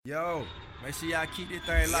Yo, make sure y'all keep this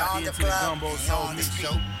thing locked into the Gumbo Soul Mix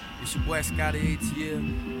Show. It's your boy Scotty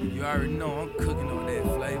ATL. You already know I'm cooking on that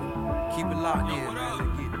flavor. Keep it locked in, man.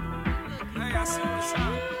 Let's get it. Hey, I see what's up.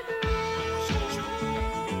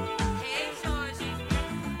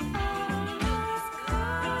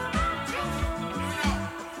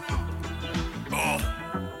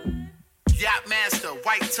 Yacht master,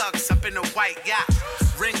 white tux up in a white yacht.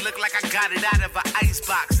 Ring look like I got it out of an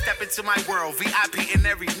icebox. Step into my world, VIP in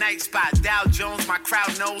every night spot. Dow Jones, my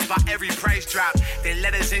crowd knows by every price drop. They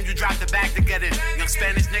let us in, you drop the bag to get in. Young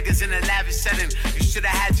Spanish niggas in a lavish setting. You should've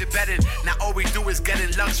had your betting. Now all we do is get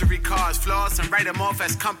in luxury cars, floors, and write them off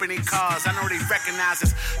as company cars. I know they recognize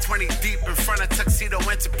us. 20 deep in front of Tuxedo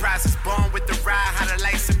Enterprises. Born with the ride, how the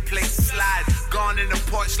license plate slide. Gone in the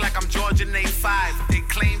porch like I'm Georgia Nate 5. They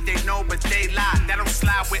claim they know, but they lie. That don't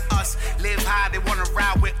slide with us. Live high, they wanna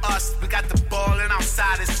ride with us. We got the ball and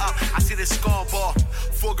outside is up. I see the scoreboard.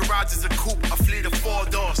 4 garages, a coupe, a fleet of 4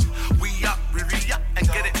 doors. We up, we re-up, and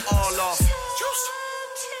get it all off. Juice.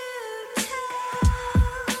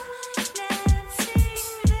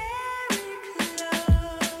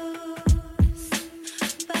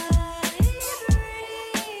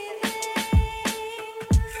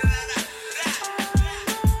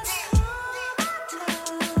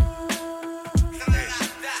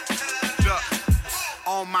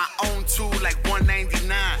 On my own too, like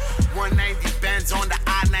 199. 190 Benz on the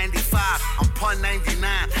I-95. I'm pun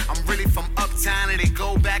 99. I'm really from uptown, and they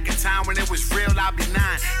go back in time when it was real. I'll be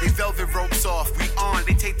 9. They velvet ropes off. We on.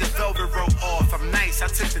 They take the velvet rope off. I'm nice. I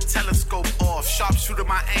took the telescope off. Sharpshooter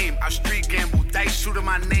my aim. I street gamble. Dice shooter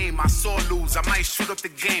my name. I saw lose. I might shoot up the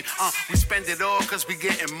game. We spend it all cause we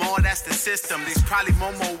getting more. That's the system. There's probably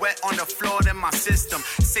more wet on the floor than my system.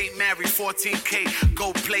 St. Mary 14K.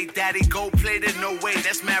 Go play, daddy. Go play. There's no way.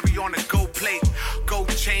 That's Mary on the go plate. Gold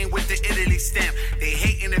chain with the Italy stamp. They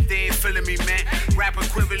hating if they ain't feeling me, man. Rap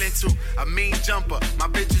equivalent to a mean jumper. My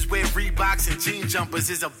bitches wear Reeboks and jean jumpers.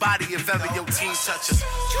 Is a body if ever your team touches.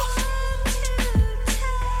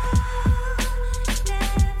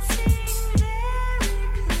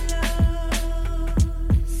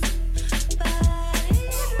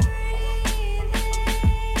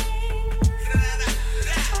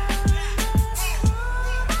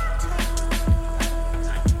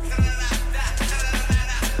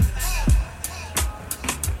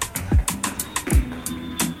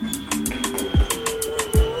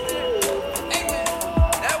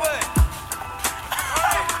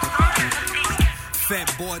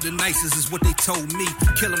 Fat boy, the nicest is what they told me.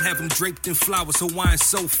 Kill him, have him draped in flowers, Hawaiian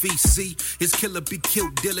Sophie. See, his killer be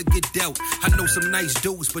killed, dealer get dealt. I know some nice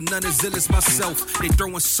dudes, but none as ill as myself. They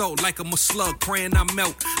throwing salt like I'm a slug, praying I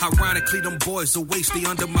melt. Ironically, them boys are waist, they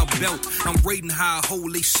under my belt. I'm rating how a hole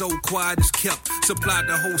they so quiet is kept. Supplied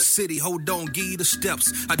the whole city, hold on, give you the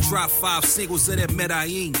steps. I dropped 5 singles of that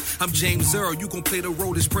Medellin. I'm James Earl, you gon' play the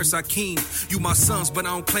role as Prince Akeem. You my sons, but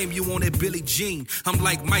I don't claim you on that Billie Jean. I'm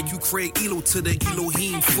like Mike, you Craig Elo to the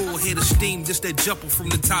Elohim. Full head of steam, just that jumper from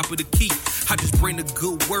the top of the key. I just bring the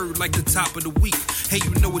good word like the top of the week. Hey,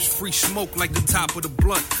 you know it's free smoke like the top of the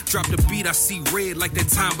blunt. Drop the beat, I see red like that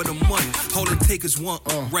time of the month. All it take is one,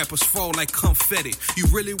 rappers fall like confetti. You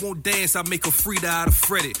really won't dance, I make a Frida out of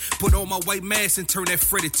Freddy. Put on my white mask and turn that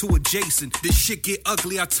Freddy to a Jason. This shit get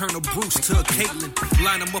ugly, I turn a Bruce to a Caitlyn.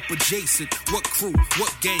 Line them up adjacent. What crew,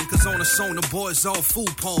 what gang? Cause on the song, the boys all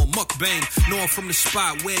food porn, mukbang. Know I'm from the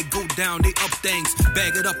spot where it go down, they up things.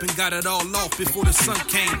 Bag it up and got it all off before the sun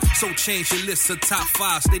came. So change your list of top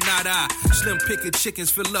 5s, they not I. Slim picket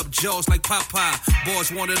chickens fill up jaws like Popeye.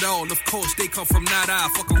 Boys want it all, of course they come from not I.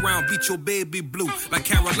 Fuck around, beat your baby blue like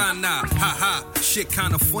Carolina. Ha ha, shit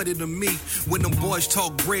kinda funny to me. When them boys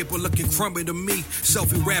talk bread but looking crummy to me.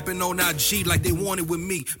 Selfie rapping on IG like they want it with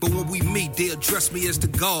me. But when we meet, they address me as the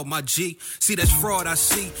God, my G. See, that's fraud I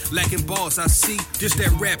see, lacking balls I see. Just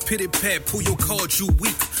that rap pitty pat, pull your card, you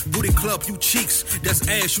weak. Booty club, you cheeks. That's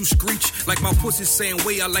ass, you screech. Like my pussy saying,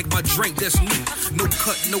 way I like my drink, that's neat. No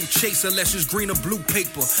cut, no chase, unless it's green or blue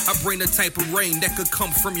paper. I bring the type of rain that could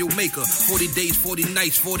come from your maker. 40 days, 40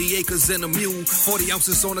 nights, 40 acres and a mule. 40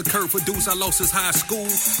 ounces on the curve for dudes I lost since high school.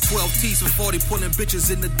 12 T's and 40 pulling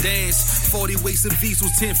bitches in the dance. 40 weights and V's,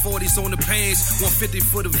 1040s on the pants. 150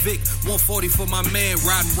 for the Vic, 140 for my man.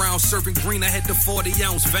 Riding round, serving green, I had the 40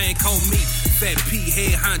 ounce van. Call me Fat P,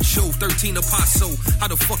 head honcho, 13 a paso. How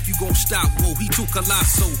the fuck you gon' stop? Whoa, he too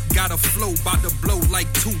colossal. Got a flow, bout to blow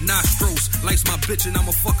like 2 nostrils. Likes my bitch and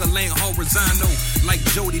I'ma fuck a lane horizontal. Like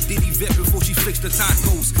Jody, did he vet before she fixed the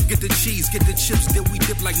tacos? Get the cheese, get the chips, then we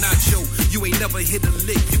dip like nacho. You ain't never hit a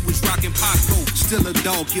lick, you was rockin' Paco. Still a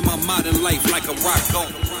dog in my modern life like a Rocco.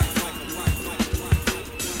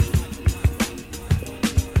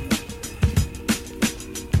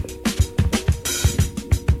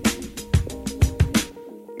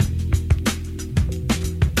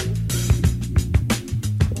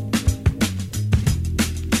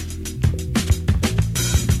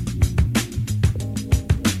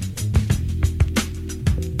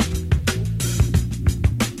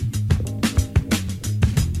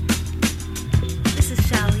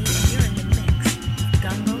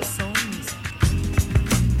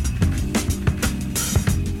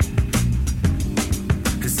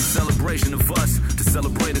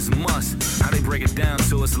 celebrate is a must. How they break it down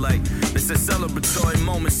to us like it's a celebratory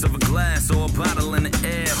moments of a glass or a bottle in the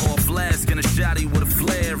air or a flask and a shotty with a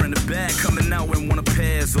flare in the back coming out in one of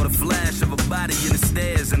pairs or the flash of a body in the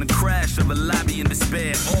stairs and the crash of a lobby in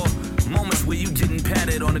despair or moments where you getting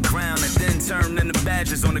patted on the ground and then turn into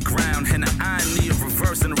badges on the ground and the irony of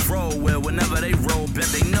reversing the role where whenever they roll bet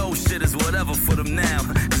they know shit is whatever for them now.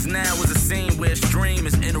 Cause now is a scene where a stream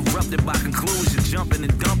is interrupted by conclusion, jumping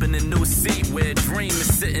and dumping into a seat where a dream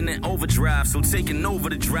is sitting in overdrive. So taking over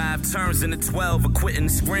the drive turns into 12 or quitting the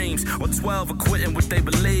screams or 12 or quitting what they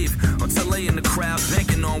believe until they in the crowd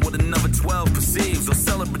banking on what another 12 perceives or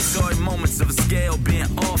celebratory moments of a scale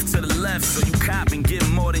being off to the left so you cop and get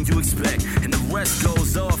more than you expect. And the rest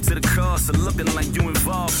goes off to the cost of looking like you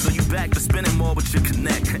involved. So you back to spending more but you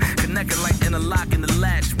connected like interlocking the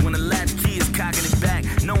latch. When the latch key is cocking it back,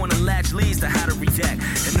 knowing the latch leads to how to react.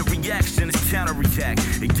 And the reaction is counter-react.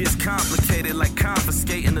 It gets complicated like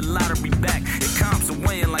confiscating the lottery back. It comps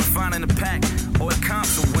away like finding a pack. Or it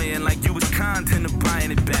comps away like you was conned into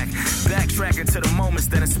buying it back. Backtracking to the moments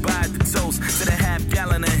that inspired the toast. To the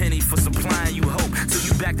half-gallon of Henny for supplying you hope. So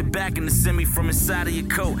you back to back in the semi from inside of your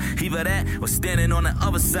coat. Either that or standing on the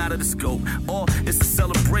other side of the scope. Or it's a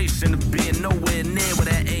celebration of being nowhere near where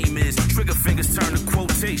that aim is. Trigger fingers turn to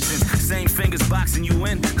quotations. Same fingers boxing you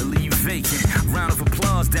in to leave you vacant. Round of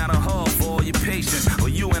applause down the hall for all your patience. Or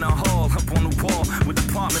you in a hall up on the wall with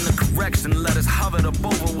Department of Correction letters hovered up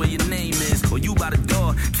over where your name is. Or you by the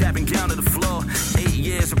door, cap and gown to the floor. 8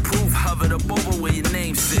 years of proof hovered up over where your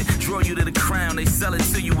name sit. Draw you to the crown, they sell it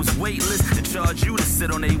to you as weightless. And charge you to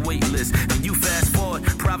sit on a wait list. And you fast forward,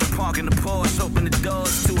 private park in the Porsche, open the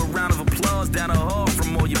doors to a round of applause down the hall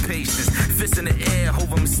from all your patience. Fists in the air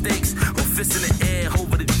over mistakes, or fists in the air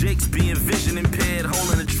over the jakes. Being vision impaired,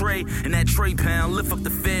 holding a tray, and that tray pound lift up the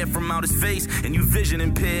fare from out his face. And you vision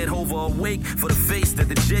impaired, over awake for the face that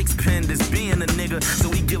the jakes pinned as being a nigga. So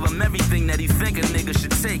he give him everything that he think a nigga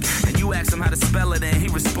should take. And you ask him how to spell it, and he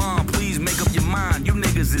respond, please make up your mind. You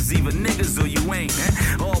niggas is either niggas or you ain't.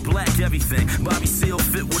 All black everything. Bobby Seal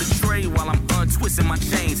fit with a tray while I'm untwisting my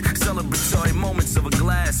chains. Celebratory moments of a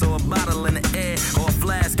glass or a bottle in the air or a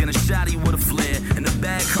flask and a shotty with a flare. And the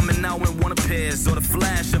bag coming out in one of pairs or the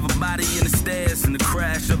flash of a body in the stairs and the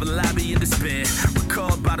crash of a lobby in despair.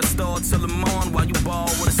 Recalled by the star till the morn while you ball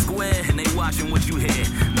with a square and they watching what you hear.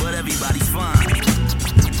 But everybody's fine.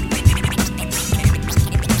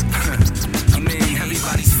 I mean,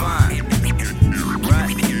 everybody's fine.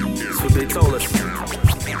 Right? That's what they told us.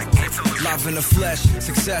 Live in the flesh,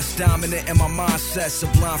 success dominant in my mindset.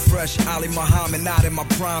 Sublime fresh, Ali Muhammad, not in my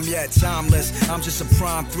prime yet. Timeless, I'm just a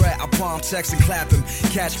prime threat. I palm text and clap him.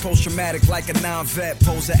 Catch post-traumatic like a non-vet.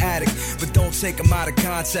 Pose an addict, but don't take him out of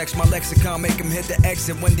context. My lexicon make him hit the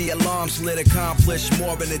exit when the alarms lit. Accomplish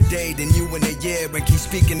more in a day than you in a year. And keep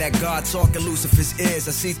speaking that God talking Lucifer's ears.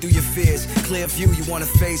 I see through your fears. Clear view, you wanna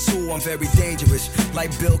face who? I'm very dangerous.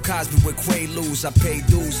 Like Bill Cosby with Quaaludes. I pay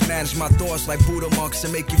dues, manage my thoughts like Buddha monks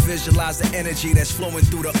and make you visualize the energy that's flowing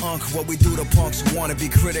through the unk. What we do to punks who wanna be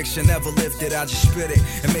critics and never lift it. I just spit it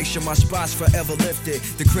and make sure my spot's forever lifted.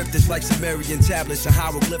 The crypt is like Sumerian tablets and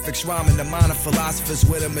hieroglyphics rhyming the mind of philosophers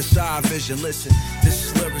with a messiah vision. Listen, this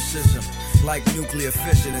is lyricism. Like nuclear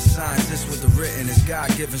fission and scientists with the written is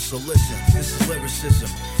God-given, so listen. This is lyricism.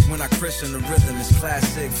 When I christen the rhythm, it's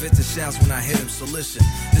classic. Vintage sounds when I hit him, so listen.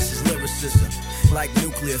 This is lyricism. Like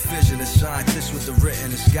nuclear fission and scientists with the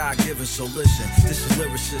written is God-given, so listen. This is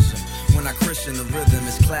lyricism. When I christen the rhythm,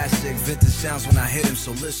 it's classic. Vintage sounds when I hit him,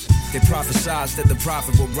 so listen. They prophesized that the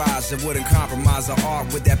prophet would rise and wouldn't compromise our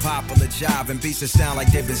art with that popular jive. And beats that sound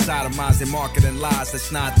like they've been sodomized. They marketing lies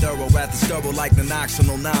that's not thorough. Rather thorough like the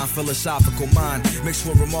Noxonal 9 philosophical mind. Mixed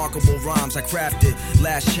with remarkable rhymes I crafted.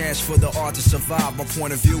 Last chance for the art to survive. My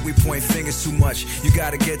point of view, we point fingers too much. You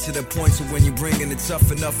gotta get to the point so when you bringing it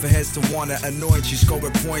tough enough for heads to wanna anoint you.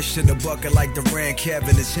 Scoring points to the bucket like Durant.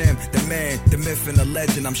 Kevin is him, the man, the myth and the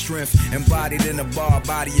legend. I'm strength embodied in a bar,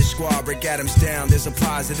 body of squad. Break atoms down, there's a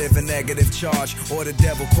positive and negative charge. Or the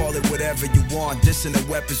devil, call it whatever you want. Dissing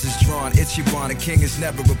the weapons is drawn. Ichiban, a king is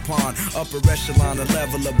never a pawn. Upper echelon, a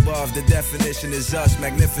level above. The definition is us,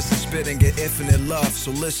 magnificent spitting, get infinite love.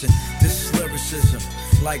 So listen, this is lyricism.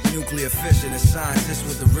 Like nuclear fission and scientists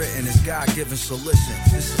with the written is God-given, so listen.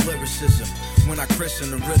 This is lyricism. When I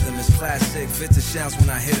christen the rhythm, it's classic. Vintage sounds when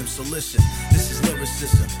I hit him, so listen. This is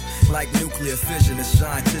lyricism. Like nuclear fission and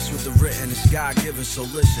scientists with the written is God-given, so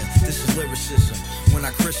listen. This is lyricism. When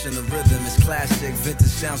I christen the rhythm, it's classic. Vintage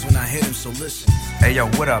sounds when I hit him, so listen. Hey yo,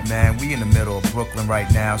 what up, man? We in the middle of Brooklyn right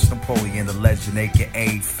now. It's Napoleon the Legend,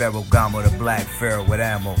 aka Pharaoh Gamo, the Black Pharaoh with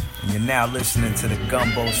ammo. And you're now listening to the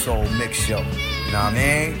Gumbo Soul Mix Show. You know what I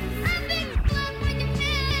mean?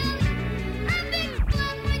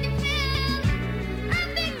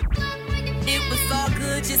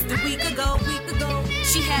 good just a week ago.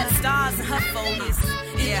 She had the stars in her focus.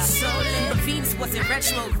 Yeah, so lit. But Venus wasn't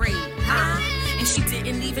retrograde, huh? And she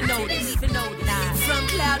didn't even notice. From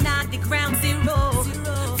cloud 9 to ground zero.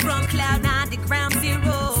 From cloud 9 to ground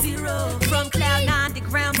zero. From cloud 9 to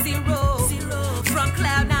ground zero. From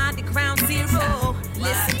cloud 9 to ground zero.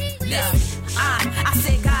 Listen. I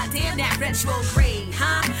said, goddamn that retrograde,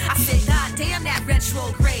 huh? I said, goddamn that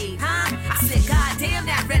retrograde, huh? I said, goddamn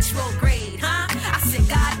that retrograde, huh? I said,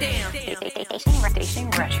 goddamn. Being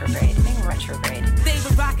retrograde. They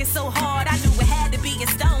were rocking so hard, I knew it had to be a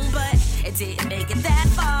stone, but it didn't make it that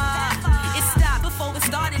far. It stopped before it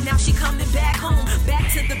started, now she coming back home,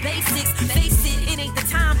 back to the basics. Face it ain't the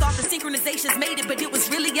time. Thought the synchronizations made it, but it was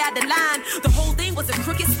really out the line. The whole thing was a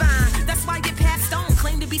crooked spine. That's why it passed on.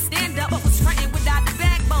 Claimed to be stand up, but was fronting without the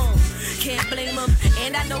backbone. Can't blame them,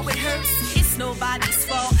 and I know it hurts. It's nobody's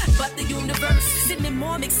fault but the universe. Sending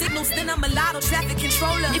more mixed signals than a mulatto traffic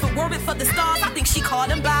controller. If it weren't for the stars, I think she called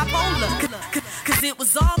them bipolar. Cause it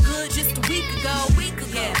was all good just a week ago.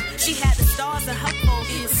 Yeah, she had the stars in her focus.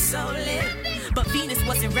 It was so lit. But Venus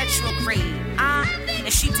wasn't retrograde,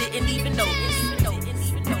 and she didn't even notice.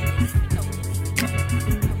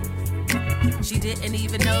 She didn't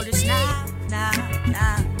even notice. Nah.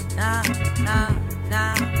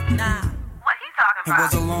 It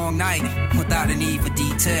was a long night without an even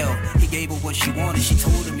detail. He gave her what she wanted, she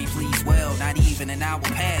told him he pleased well. Not even an hour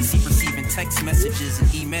passed, he receiving text messages and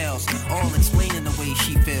emails, all explaining the way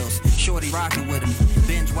she feels. Shorty rocking with him,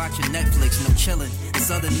 binge watching Netflix, no chilling.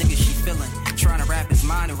 This other nigga she feeling, trying to wrap his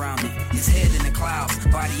mind around it. His head in the clouds,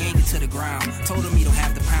 body anchored to the ground. Told him he don't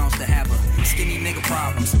have the pounds to have her. Skinny nigga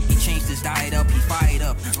problems, he changed his diet up, he fired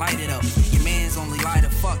up, light it up. Your man's only lie to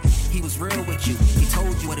fuck, he was real with you. He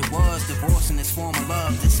told you what it was, divorcing his former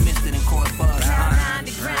love, dismissed it in court buzz. Cloud 9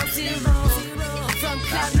 to ground zero. From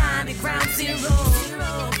cloud 9 to ground zero.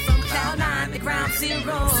 From cloud 9 to ground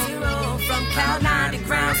zero. From cloud 9 to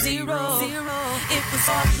ground zero. It was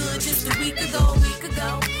all good just a week ago.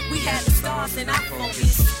 We had the stars in our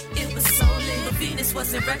focus. It was so lit. But Venus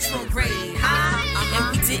wasn't retrograde,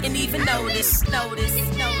 huh? And we didn't even notice.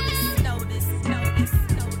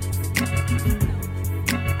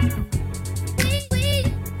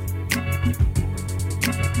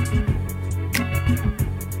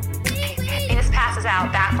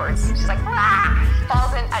 Out backwards. She's like,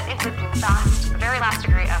 falls into the very last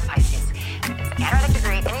degree of Pisces. It's the analytic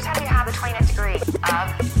degree. Anytime you have the 29th degree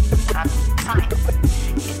of sign,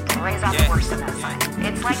 it raise off the worst in that sign.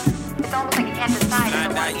 It's almost like you can't decide if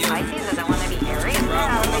it wants to be Pisces, does it want to be Aries? It's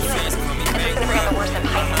going to bring out the worst in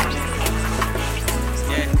Pisces.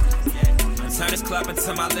 Turn this club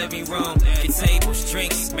into my living room. Get tables,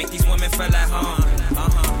 drinks, make these women feel at home.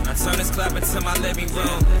 I turn this club into my living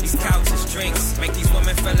room. These couches, drinks, make these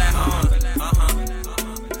women feel at home.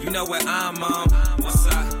 You know where I'm on. What's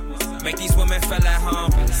up? Make these women feel at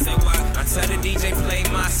home. Say what? I tell the DJ play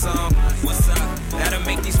my song. What's up? That'll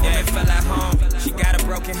make these women feel at home. She got a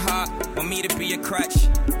broken heart, want me to be a crutch.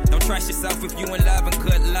 Don't trust yourself if you in love and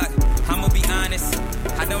good luck. I'ma be honest,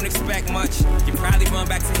 I don't expect much. You probably run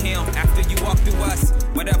back to him after you walk through us.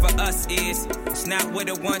 Whatever us is, it's not what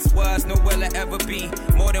it once was, nor will it ever be.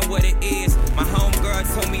 More than what it is. My homegirl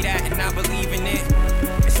told me that and I believe in it.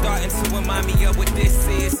 It's starting to remind me of what this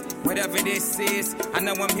is. Whatever this is, I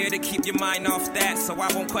know I'm here to keep your mind off that, so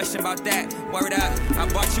I won't question about that. Word up, I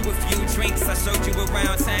bought you a few drinks, I showed you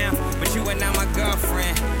around town, but you are now my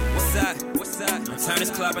girlfriend. What's up? I turn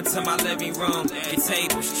this club into my living room. Get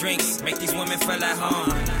tables, drinks, make these women feel at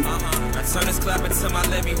home. I turn this club into my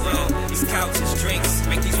living room. These couches, drinks,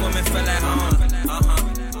 make these women feel at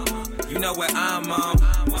home. You know where I'm on.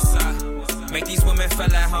 What's up? Make these women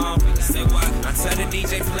feel at home. Say what? I tell the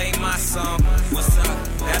DJ play my song. What's up?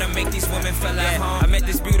 That'll make these women feel at home. I met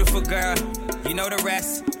this beautiful girl, you know the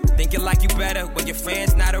rest. Thinking like you better when your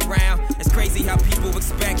friend's not around. It's crazy how people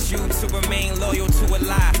expect you to remain loyal to a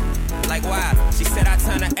lie. Like why? She said I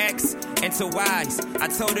turn her X into Y's. I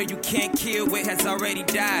told her you can't kill what has already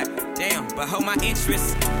died. Damn, but hold my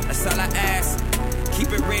interest, that's all I ask.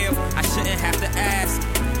 Keep it real, I shouldn't have to ask.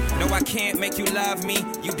 No, I can't make you love me,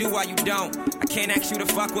 you do or you don't. I can't ask you to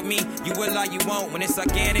fuck with me, you will or you won't. When it's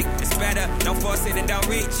organic, it's better, don't force it and don't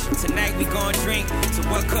reach. Tonight we gon' drink to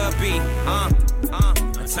what could be.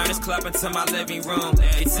 I turn this club into my living room.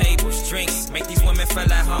 Get tables, drinks, make these women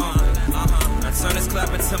feel at home. I turn this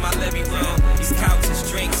club into my living room. These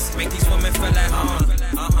couches, drinks, make these women feel at home.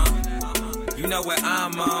 You know where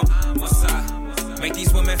I'm on. What's up? Make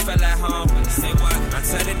these women feel at home. Say what? I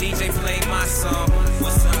tell the DJ play my song.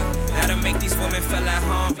 What's up? That'll make these women feel at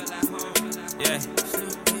home. Yeah.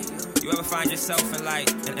 You ever find yourself in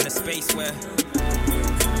a space where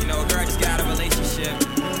know, a girl just got a relationship.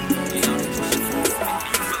 You know,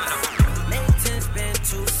 LinkedIn's been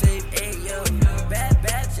too safe, ayo. Bad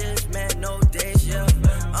batches, man, no days, yo.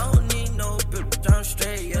 I don't need no bitch, I'm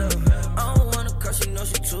straight, yo. I don't wanna cause she know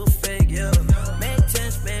she too fake, yo.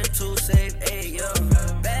 LinkedIn's been too safe, ayo.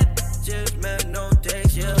 Bad batches, man, no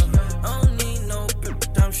days, yo. I don't need no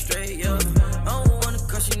bitch, I'm straight, yo. I don't wanna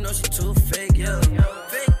cause she know she too fake, yo.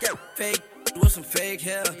 Fake, with some fake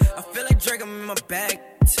hair. I feel like Drake, I'm in my bag,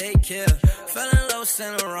 take care. Fell in love with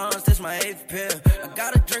Saint Laurent, this my 8th pair. I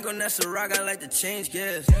got a drink on that Ciroc, I like to change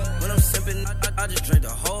gears. When I'm sipping, I just drink the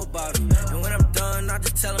whole bottle. And when I'm done, I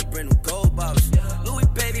just tell them bring them gold bottles. Louis,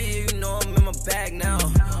 baby, you know I'm in my bag now.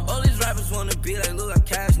 All these rappers wanna be like, look, I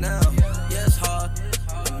cash now. Yeah, it's hard,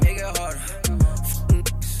 I make it harder.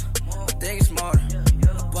 I think it's smarter.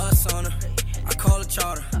 I bust on her, I call her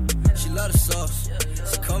charter. She love the sauce,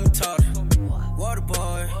 she call me tartar. Water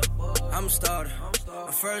boy, I'm a starter.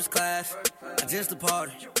 I'm first class, I just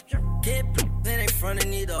departed. Get then they front and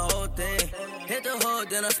need the whole thing. Hit the hood,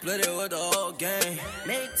 then I split it with the whole gang.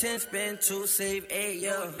 Make 10 spin 2, save 8,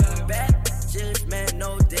 yo. Bad bitches, man,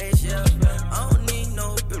 no days, yo. I don't need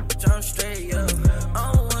no bitch, I'm straight, yo.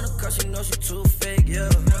 I don't wanna cause she know she too fake, yo.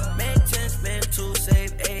 Make 10 spin 2,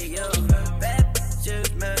 save 8, yo. Bad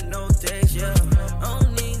bitches, man, no days, yo. I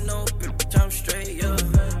don't need no bitch, I'm straight, yo.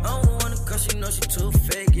 I don't wanna cause she know she too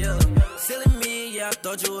fake, yo. Silly me, yeah, I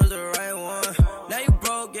thought you was the right one. Now you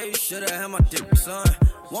broke, yeah, you should've had my dick, son.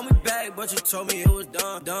 Want me back, but you told me it was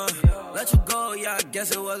done. Let you go, yeah, I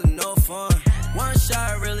guess it wasn't no fun. One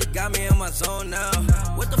shot really got me in my zone now.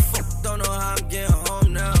 What the fuck, don't know how I'm getting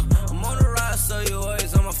home now. I'm on the ride, so you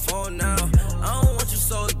always on my phone now. I don't want you,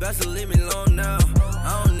 so it's best to leave me alone now.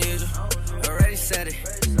 I don't need you, already said it.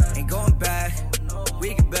 Ain't going back,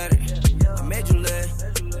 we get better. I made you live,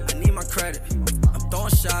 I need my credit. I'm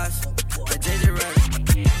throwing shots, like JJ Redick.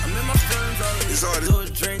 I'm in my feelings, all I do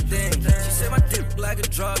is drink things. She said my dick like a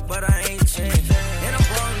drug, but I ain't changed. And I'm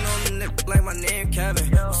balling on the nigga like my name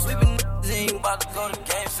Kevin. I'm sleeping and you about to go to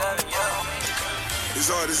game 7, yo. It's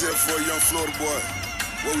hard as hell for a young Florida boy.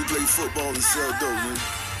 Where we play football and sell dope, man.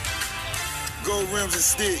 Gold rims and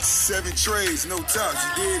sticks, 7 trays, no tops,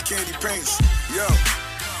 you did candy paints, yo.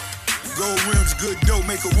 Gold rims, good dope,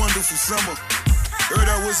 make a wonderful summer. Heard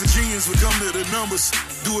I was a genius when come to the numbers.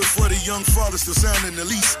 Do it for the young fathers still sounding the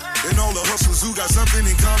least. And all the hustlers who got something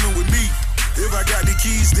in common with me. If I got the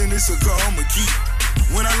keys, then it's a car I'ma keep.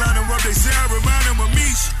 When I line them up, they say I remind them of me.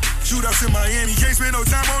 Shootouts in Miami, can't spend no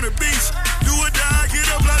time on the beach. Do or die, get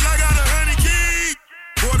up like I got 100 keys.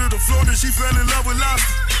 Border to Florida, she fell in love with lobster.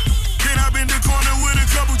 Then I been the corner with a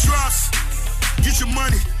couple drops. Get your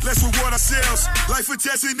money, let's reward ourselves. Life for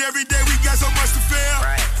testing every day, we got so much to fail.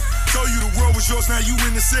 Right. Told you the world was yours, now you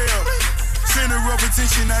in the cell. Center of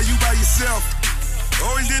attention, now you by yourself.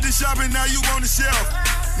 Always did the shopping, now you on the shelf.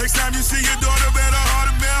 Next time you see your daughter, better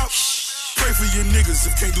heart to melt. Pray for your niggas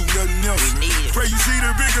if can't do nothing else. Pray you see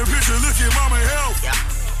the bigger picture, look at mama health. Yeah.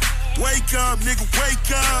 Wake up, nigga, wake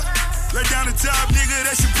up. Lay down the top, nigga,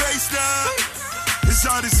 that's your pay stub. It's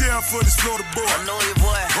hard as hell for this Florida boy. I know your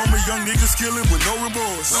boy. Homie, young niggas killing with no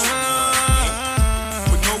remorse.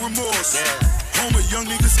 With no remorse. Yeah. Homie, young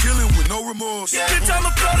niggas killing with no remorse. Yeah. Bitch, I'm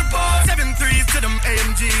a Florida boy. 7 3s to them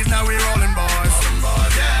AMGs, now we rolling bars.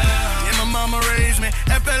 Yeah. Yeah, my mama raised me.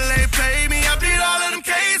 FLA paid me. I beat all of them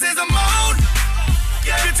cases I'm on.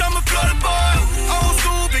 Yeah, bitch, I'm a Florida boy. Old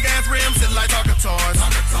school, big ass rims, sit like talking toys.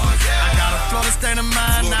 Yeah. I got a Florida state of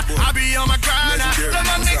mind now. I be on my grind now. Let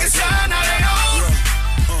my niggas shine, now they own.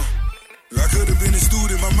 I could have been a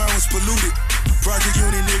student, my mind was polluted. Project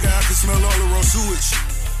Uni, nigga, I could smell all the raw sewage.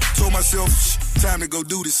 Told myself, time to go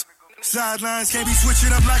do this. Sidelines can't be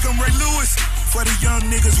switching up like I'm Ray Lewis. For the young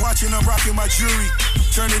niggas watching, I'm rocking my jury.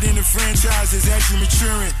 Turn it into franchises as you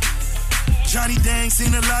maturing. Johnny Dang,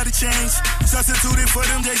 seen a lot of change. Substituted for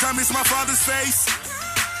them days, I miss my father's face.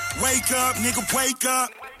 Wake up, nigga, wake up.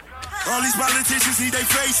 All these politicians need their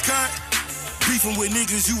face cut. Beefing with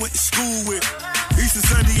niggas you went to school with. Easter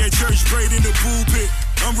Sunday at church, prayed in the pulpit.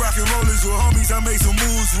 I'm rocking rollers with homies I made some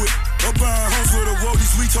moves with. Up buying homes with the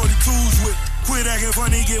roadies we told the tools with. Quit acting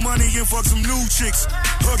funny, get money and fuck some new chicks.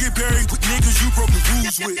 Hug it buried with niggas you broke the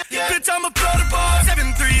rules with. Bitch, I'm a Florida boy.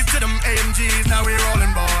 7 3s to them AMGs, now we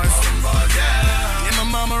rolling bars. Yeah, my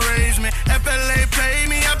mama raised me. FLA paid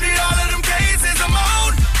me. I beat all of them cases I'm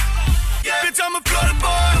on. Yeah, bitch, I'm a Florida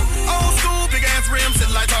boy. Old school, big ass rims,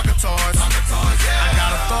 sit like talking toys. I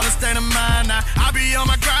got a Florida state of mind now. I be on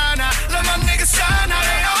my grind now. Let my niggas shine, now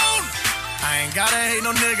they own. I ain't gotta hate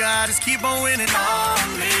no nigga, I just keep on winning.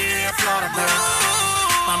 Only a Florida boy.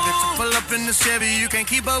 My bitch will pull up in the Chevy, you can't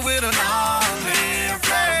keep up with her. Only a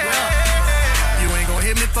Florida boy. You ain't gon'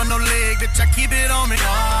 hit me for no leg, bitch, I keep it on me.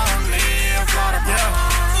 Long live Florida boy.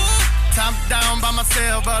 Yeah. Top down by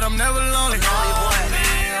myself, but I'm never lonely. Long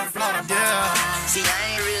live Florida boy. Yeah. See, I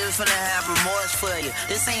ain't really finna have remorse for you.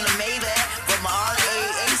 This ain't a Maybach, but my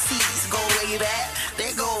RAACs go way back.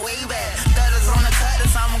 They go way back. Thudders on the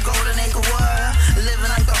cutters, I'm a golden acre world.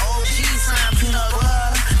 Living like the OG, sign peanut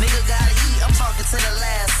butter. Nigga gotta eat, I'm talking to the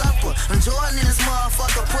last supper. I'm Jordan in this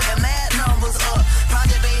motherfucker, putting mad numbers up.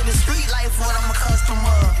 Project baby, street life, what I'm accustomed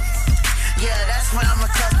to. Yeah, that's what I'm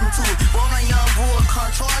accustomed to. Boy, my young boy come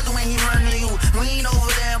charge when he running you. We ain't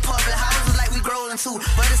over there in public houses like we growing too.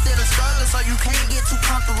 But it's still a struggle, so you can't get too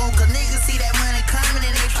comfortable. Cause niggas see that money coming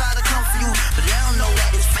and they try to come for you. But they don't know that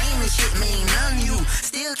this famous shit mean none to you.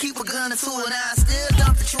 Still keep a gun or two and I still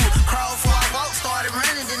dump the truth. Crawl before I walk, started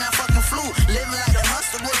running, then I fucking flew. Living like the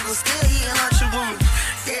hustler, but still eating lunchable.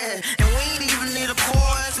 Yeah, and we ain't even need a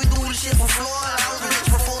chorus. We do the shit for Florida. I was rich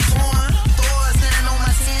before touring. Thor standing on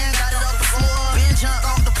my 10, got it up the floor. Been jumped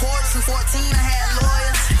off the porch since 14, I had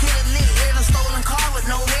lawyers. Hit a lick in a stolen car with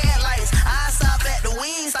no headlights. I stop at the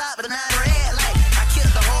wing stop, but not a red light. I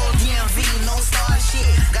killed the whole DMV, no star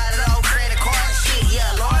shit. Got it all credit card shit, yeah,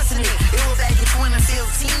 larceny. It was back in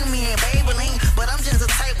 2015, me and Maybelline. But I'm just a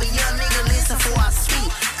type of young nigga, listen before I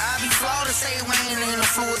speak. I be flawed to say Wayne ain't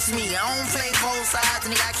influence me. I don't play both sides,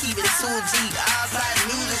 nigga, I keep it a 2G. I apply the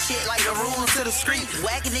music shit like the rules to the street.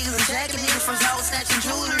 Whacking niggas and jacking niggas from house snatching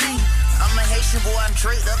jewelry. I'm a Haitian boy, I'm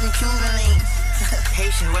draped up in Cuban ink.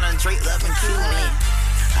 Haitian when I'm draped up in Cuban ink.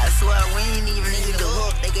 I swear we ain't even need the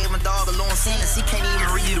hook. They gave my dog a long sentence, he can't even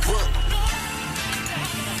read the book.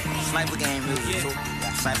 Sniper game music too.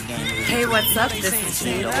 Hey, what's up? This is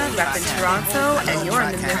Gina, repping Toronto, and you're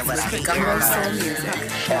in the mix with Gumbo Soul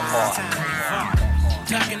Music.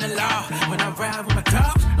 Talking the law when I ride with my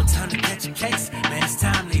dog. No time to catch a case, man, it's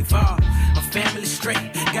time to evolve. My family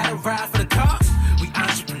straight, gotta ride for the cause. We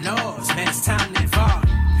entrepreneurs, man, it's time to evolve.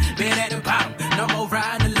 Been at the bottom, no more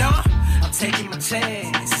riding alone. I'm taking my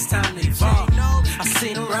chance, it's time to evolve. I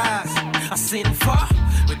seen them rise, I seen them fall,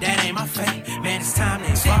 but that ain't my fate, man, it's time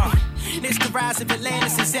to evolve. It's the rise of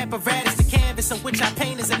Atlantis, it's apparatus, the canvas on which I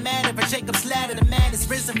paint is a matter. But Jacob's ladder, the man is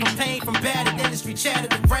risen from pain, from battered industry,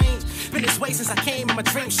 shattered the range. Been this way since I came and my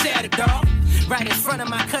dream shattered, dog. Right in front of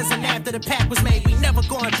my cousin after the pack was made. We never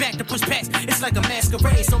going back to push backs, it's like a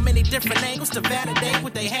masquerade. So many different angles to validate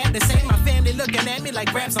what they had to say. My family looking at me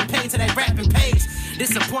like raps on page to that rapping page.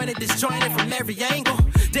 Disappointed, disjointed from every angle.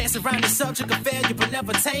 Dance around the subject of failure but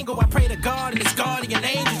never tangle. I pray to God and his guardian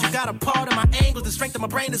angels. You got a part of my angles, the strength of my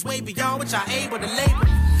brain is way beyond which I able to label.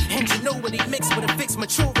 Ingenuity mixed with a fixed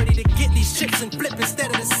maturity to get these chips and flip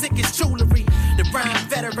instead of the sickest jewelry. The rhyme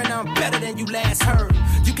veteran, I'm better than you last heard.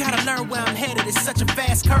 You gotta learn where I'm headed, it's such a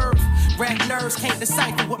fast curve. Rap nerves can't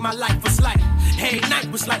decipher what my life was like. Hey, night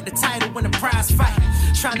was like the title when a prize fight.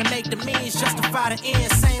 Trying to make the means justify the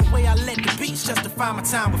end. Same way I let the beats justify my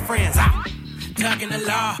time with friends. Talking the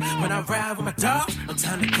law when I ride with my dog. No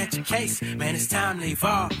time to catch a case, man, it's time to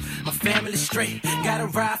evolve. My family's straight, gotta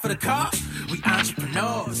ride for the cause. We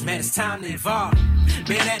entrepreneurs, man, it's time to evolve.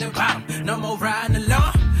 Been at the bottom, no more riding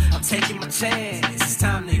alone. I'm taking my chance, it's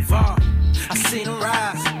time to evolve. I seen them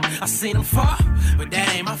rise, I seen them fall, but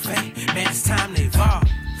that ain't my fate, man, it's time to evolve.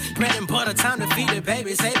 Bread and butter, time to feed it,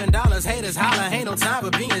 baby. Saving dollars, haters holler, ain't no time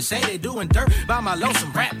for being shady. Doing dirt by my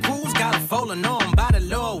lonesome rap crews. Got a fold and know 'em by the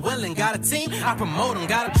Lord willing. Got a team, I promote 'em.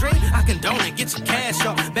 Got a dream, I condone it. Get your cash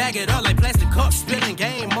up, bag it up like plastic cups. Spilling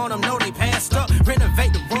game on 'em, know they passed up.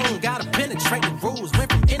 Renovate the room, gotta penetrate the rules.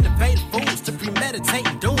 Went from innovative fools to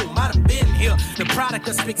premeditating doom. Might have been here, the product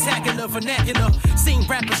of spectacular vernacular. Seen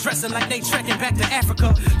rappers dressing like they trekking back to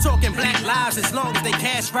Africa. Talking black lives as long as they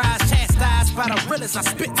cash rise. Chastised by the realest, I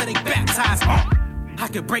spit till they baptized. I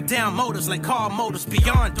could break down motives like car motors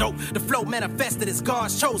beyond dope. The flow manifested as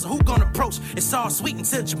God's chosen. Who gonna approach? It's all sweet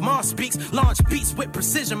until Jamal speaks. Launch beats with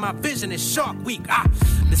precision. My vision is Shark Week.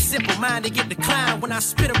 The simple minded get declined when I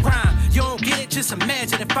spit a rhyme. You don't get it? Just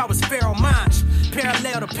imagine if I was Pharaoh Monch.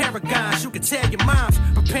 Parallel to paragons, you can tell your moms.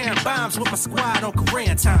 Preparing bombs with my squad on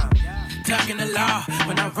Korean time. Talking the law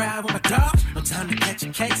when I ride with my dog. No time to catch a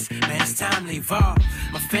case, man, it's time to evolve.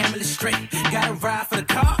 My family's straight, gotta ride for the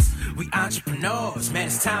cause. We entrepreneurs, man,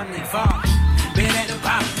 it's time to evolve. Been at the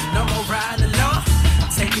bottom, no more riding alone. I'm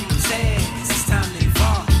taking my chance, it's time to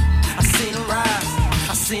evolve. I seen them rise,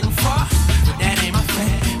 I seen them fall, but that ain't my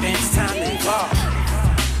plan, man, it's time to evolve.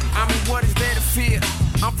 I mean, what is there to fear?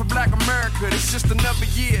 I'm for Black America, it's just another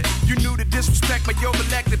year. You knew the disrespect by your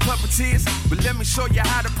elected puppeteers, but let me show you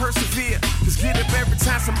how to persevere. Cause get up every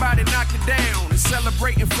time somebody knock you down and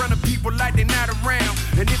celebrate in front of people like they're not around.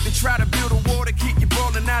 And if they try to build a wall to keep you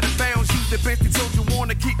balling out of bounds, use the bench they told you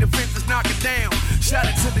wanna keep the fences, knock it down. Shout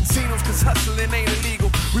out to the Latinos, cause hustling ain't illegal.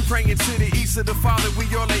 We praying to the east of the Father, we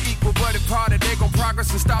all are equal. But if part of they gon' progress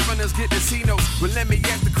and stopping us get the C-notes. But let me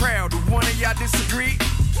ask the crowd, do one of y'all disagree?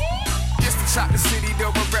 Just to chop the city,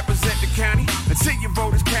 though, I represent the county. Until your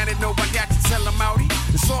vote is counted, no, I got to tell them outie.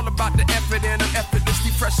 It's all about the effort and I'm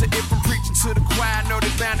effortlessly fresher. If I'm preaching to the choir, know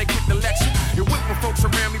they bound to get the lecture. You're with my folks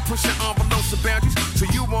around me, pushing envelopes and boundaries. So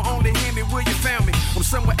you won't only hear me where you found me. I'm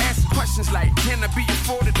somewhere asking questions like, can I be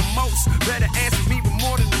afforded the most? Better answer me with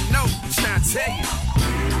more than a no. I'm trying to tell you.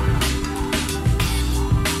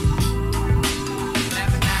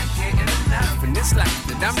 Never not getting enough. And this life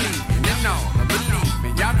that I'm leaving, and all I believe.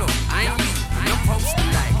 Y'all know I ain't leaving, I'm posted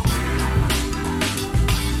like.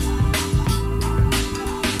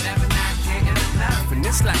 Never not getting enough. In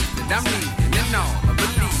this life that I'm leaving, and all I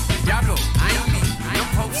believe. Y'all know I ain't leaving, I'm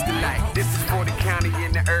posted like. This is for the county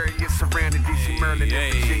in the area surrounding DC, Maryland,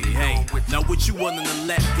 and Virginia. Now what you willing to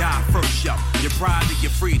let die first, yo? Your pride and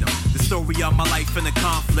your freedom. The story of my life in a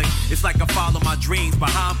conflict. It's like I follow my dreams, but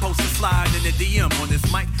how I'm supposed to slide in the DM on this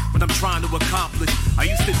mic when I'm trying to accomplish. I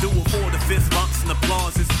used to do it for the fist bumps and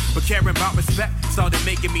applauses, but caring about respect started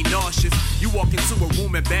making me nauseous. You walk into a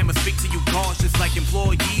room and Bama speak to you cautious, like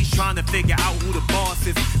employees trying to figure out who the boss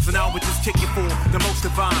is. So now we're just kicking for the most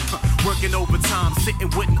divine, working overtime, sitting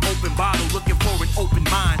with an open bottle, looking for an open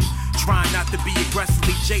mind. Trying not to be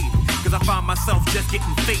aggressively jaded, cause I find myself just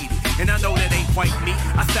getting faded. And I know that ain't quite me.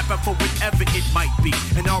 I step up for whatever it might be.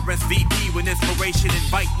 An RSVP when inspiration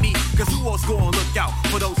invite me. Cause who else gonna look out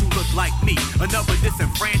for those who look like me? Another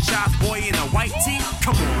disenfranchised boy in a white tee?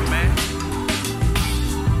 Come on, man.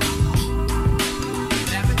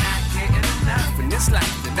 Never not getting enough. In this life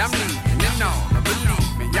that I'm leaving, and all I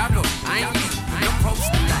believe. Man, y'all know I ain't leaving, I'm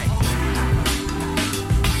posted like.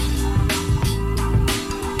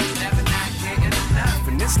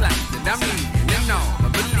 This life that I'm leaving, and all I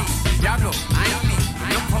believe. Y'all know I ain't leaving,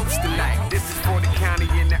 I'm posted like. This is for the county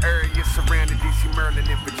in the area surrounding DC, Maryland,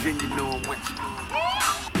 and Virginia, knowing what you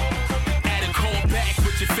Adam Cole back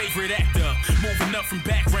with your favorite actor, moving up from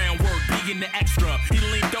background work, being the extra. He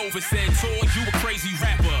leaned over, said, "Toy, you a crazy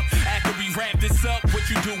rapper. After we wrap this up, what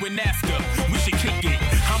you doing after? We should kick it.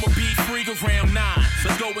 I'ma be free around 9.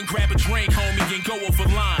 Let's go and grab a drink, homie, and go over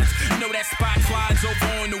lines. You know that spot slides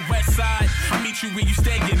over on the west side? I'll meet you where you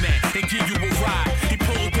stay in that and give you a ride." He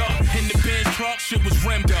pulled up in the Benz truck, shit was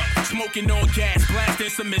rimmed up, smoking on gas, blasting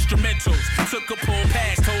some instrumentals. Took a pull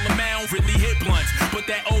past, told him I don't really hit blunts, but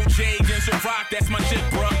that OJ against a rock, that's my shit,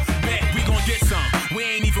 bruh. Bet we gon' get some, we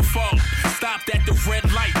ain't even fall. Stopped at the red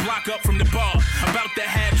light, block up from the bar. About to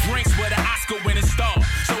have drinks with an Oscar winning star.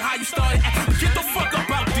 So how you started? Get the fuck up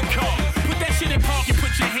out the car. Put that shit in park and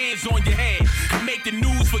put your hands on your head. And make the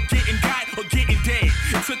news for getting got or getting dead.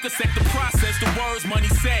 It took a sec to process the words money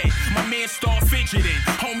said. My man started fidgeting,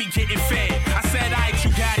 homie getting fed. I said, "Aight,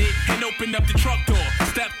 you got it," and opened up the truck door.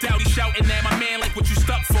 Stepped out, he shouting at my man like, "What you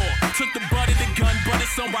stuck for?" Took the butt of the gun, but his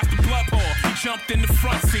son watched the blood pour. He jumped in the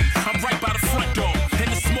front seat, I'm right by the front door. In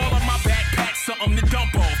the small of my backpack, something to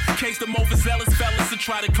dump off. In case them overzealous fellas to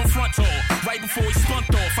try to confront all. Right before he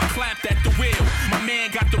spunked off, I clapped at the wheel. My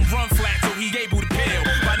man got them run flat, so he able to peel.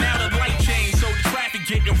 By now the light changed, so the traffic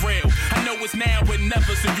getting real. I know it's now or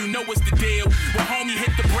never, so you know what's the deal. When homie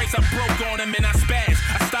hit the brakes, I broke on him and I spazzed.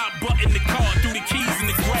 I stopped butting the car, threw the keys in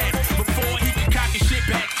the grass. Before he could cock his shit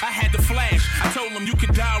back, I had to flash. I told him, "You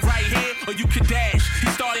could die right here or you could dash." He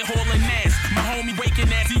started hauling ass, my homie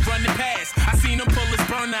waking as he running past. I seen him pull his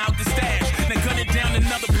burner out the stash. Now gunning down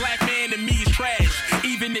another black man, and me is trash.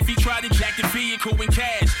 Even if he tried to jack the vehicle in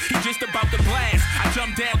cash, he just about to blast. I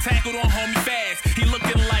jumped down, tackled on homie fast. He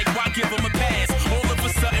looking like, why give him a pass? All of a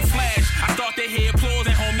sudden flash, I start to hear applause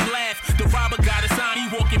and homie laugh. The robber got a sign, he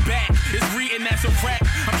walking back. It's reading, that's a rap.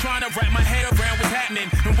 I'm trying to wrap my head around what's happening.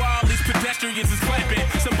 And while these pedestrians is clapping,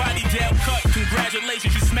 somebody yelled, "Cut,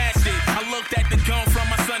 congratulations, you smashed it." I looked at the gun from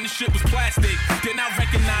my son, the shit was plastic. Then I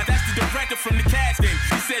recognized that's the director from the casting.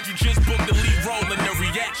 He said, "You just booked the lead role in the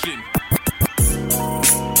reaction."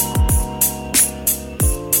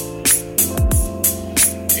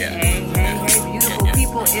 Hey, beautiful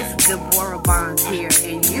people, it's Deborah Bonds here,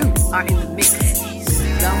 and you are in the mix.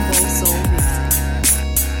 Gumbo Soul Music.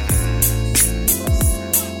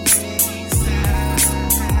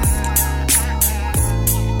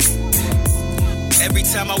 Every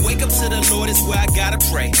time I wake up to the Lord is where I gotta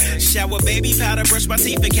pray. Shower baby powder, brush my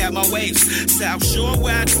teeth and count my waves. South Shore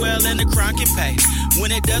where I dwell and the crime can pay.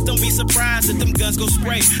 When it does, don't be surprised that them guns go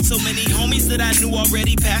spray. So many homies that I knew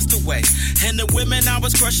already passed away. And the women I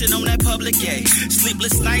was crushing on that public gay.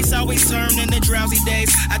 Sleepless nights always turned into drowsy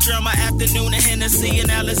days. I drown my afternoon in Hennessy and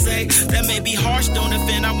Alizé. That may be harsh, don't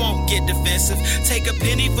offend, I won't get defensive. Take a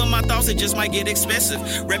penny for my thoughts, it just might get expensive.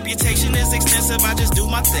 Reputation is extensive, I just do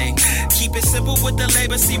my thing. Keep it simple with the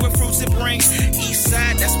labor, see what fruits it brings. East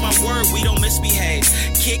side, that's my word, we don't misbehave.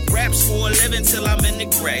 Kick raps for a living till I'm in the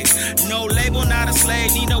grave. No label, not a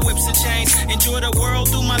slave, need no whips and chains. Enjoy the world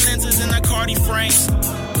through my lenses and the Cardi frames.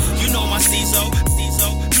 You know my Steezo,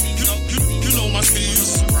 you know my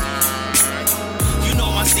Steezo. You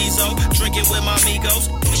know my Steezo, drinking with my amigos.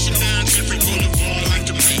 Pushing down Jeffrey Boulevard like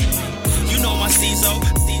the me. You know my Steezo,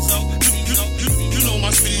 you know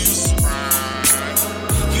my Steezo.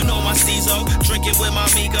 You know my Steezo, drinking with my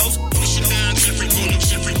amigos. Pushing down Jeffrey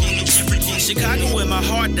Boulevard. Chicago in my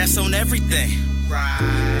heart, that's on everything.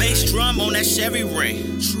 Bass drum on that Chevy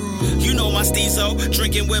ring. You know my Steezo,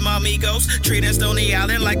 drinking with my amigos. Treating Stony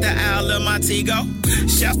Island like the Isle of Montego.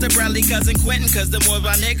 Shouts to Bradley, cousin Quentin, cause them was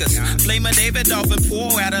my niggas. Blame a David Dolphin,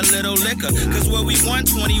 pour out a little liquor. Cause where we won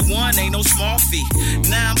 21 ain't no small feat.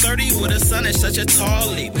 Now I'm 30 with a son, it's such a tall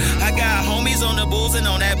leap. I got homies on the Bulls and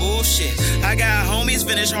on that bullshit. I got homies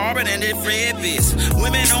finish Harvard and did Fred Biz.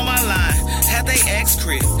 Women on my line, had they ex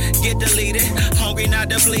crib. Get deleted, hungry not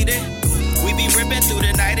depleted. We be ripping through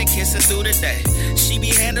the night and kissing through the day. She be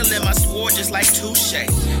handling my sword just like Touche.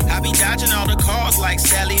 I be dodging all the calls like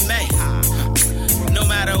Sally Mae. No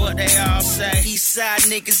matter what they all say. East side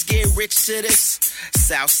niggas get rich to this.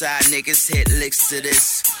 South side niggas hit licks to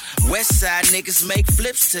this. West side niggas make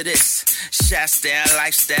flips to this. Shot style,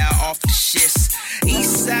 lifestyle off the shits.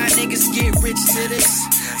 East side niggas get rich to this.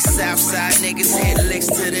 South side niggas hit licks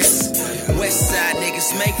to this. West side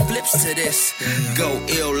niggas make flips to this. Go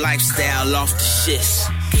ill lifestyle off the shits.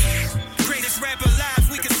 Greatest rapper alive,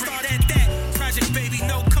 we can start at that. Project Baby,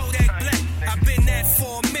 no Kodak Black. I've been that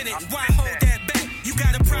for a minute, why hold that back? You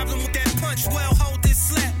got a problem with that punch, well hold this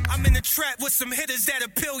slap. I'm in the trap with some hitters that'll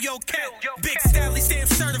pill your cat. Big Stanley stamp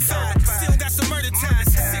certified, still got some murder ties.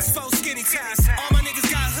 6'4" skinny ties. All my niggas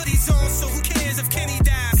got hoodies on, so who cares if Kenny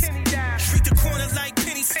dies? Treat the corner like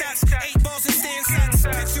penny stocks. 8 balls and stand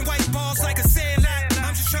socks. Pitching white balls like a sandlot.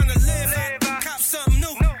 I'm just trying to live, cop something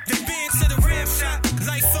new. Then bend to the rim shot.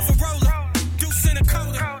 Life of a roller, deuce in a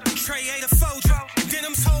coda. Trey ate a Folger.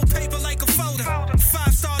 Denim's whole paper like a folder.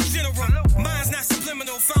 5-star general, mine's not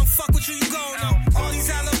subliminal. If I don't fuck with you, you gon' know. All these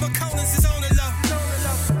Alabama Conans is on the low.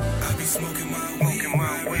 I be smoking my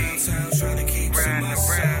weed town, trying to keep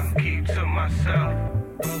to myself.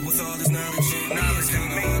 But with all this knowledge in me, it's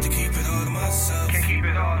kinda hard to keep it all to myself. Can't keep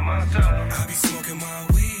it all to myself. I be smoking my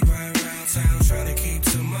weed right around town, trying to keep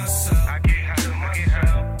to myself. I get high to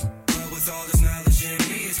myself. But with all this knowledge in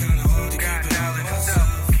me, it's kinda hard to keep it all to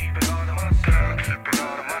myself. Keep it all to myself. Keep it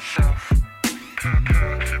all to myself. Keep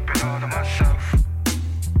it all to myself.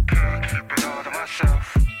 Keep it all to myself.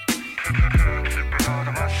 Keep it all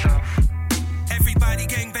to myself. Everybody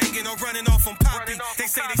gang banging or running off on Poppy. They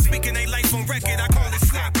say they speaking their life on record. I call it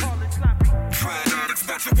sloppy. Drug addicts,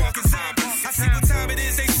 bunch of walking zombies. I see what time it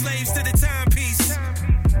is. They slaves to the timepiece.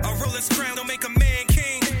 A ruler's crown don't make a man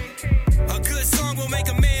king. A good song will make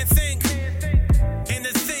a man think. And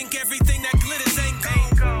to think everything that glitters ain't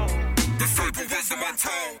gold. The simple wisdom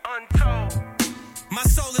untold. My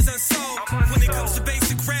soul is unsold. When it comes to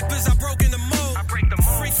basic rappers, I broke in the mold.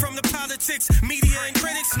 Free from the politics, media and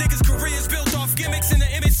critics. Niggas' careers built off gimmicks and the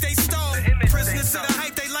image they stole. Prisoners of the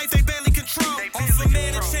hype, they life they barely control. Off a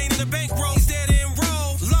man and chain in the bankroll. He's there to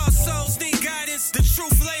enroll. Lost souls need guidance. The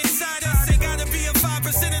truth lay inside us. They gotta be a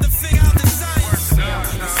 5% of the figure out the science.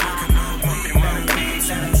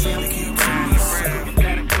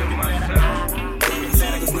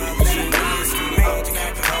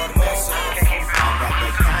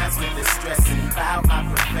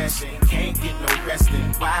 Can't get no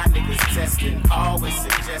resting. Why niggas testing? Always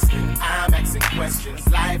suggesting. I'm asking questions.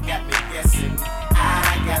 Life got me guessing.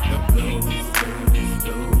 I got the blues, blues,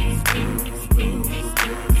 blues, blues, blues, blues,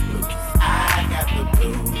 blues. I got the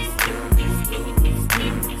blues, blues, blues,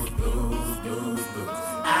 blues, blues, blues, blues.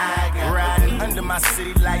 I got riding under my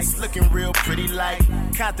city lights, looking real pretty like.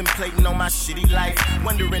 Contemplating on my shitty life,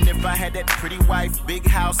 wondering if I had that pretty wife, big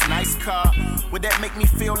house, nice car. Would that make me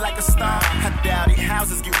feel like a star? I doubt it.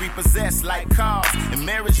 Houses get repossessed like cars, and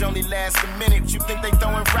marriage only lasts a minute. You think they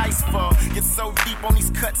throwing rice for? Get so deep on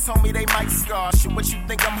these cuts, homie, they might scar. Shit, what you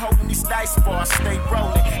think I'm holding these dice for? I stay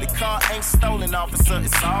rolling. The car ain't stolen, officer.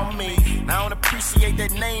 It's all me. I don't appreciate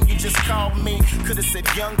that name you just called me. Could've said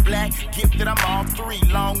young black, gifted. I'm all three.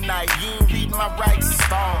 Long night, you ain't reading my right to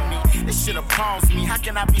stall me. This shit appalls me. How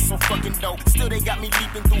can I be so fucking dope? Still they got me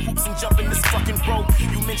leaping through hoops and jumping this fucking rope.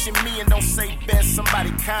 You mention me and don't say best.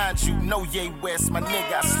 Somebody kind you know Ye West, my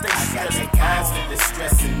nigga. I stay stressed. I got that constant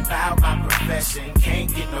distressing about my profession.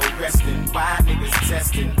 Can't get no resting. Why niggas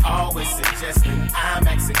testing? Always suggesting. I'm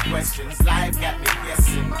asking questions. Life got me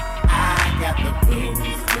guessing. I got the blues,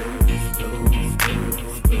 blues, blues,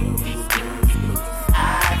 blues, blues, blues, blues. I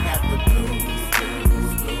got the blues,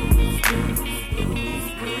 blues, blues, blues,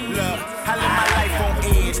 blues. Look, I live my life on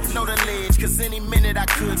edge, know the ledge, cause any minute I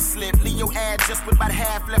could slip. Leave your ad just with about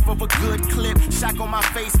half left of a good clip. Shock on my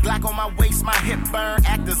face, Glock on my waist, my hip burn.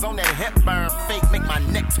 Actors on that hip burn, fake make my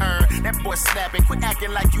neck turn. That boy snapping, quit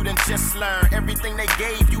acting like you done just learned. Everything they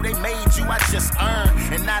gave you, they made you, I just earned.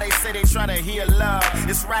 And now they say they tryna hear love.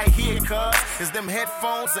 It's right here, cuz, it's them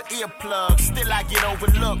headphones or earplugs. Still I get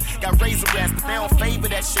overlooked. Got razor rats, but they don't favor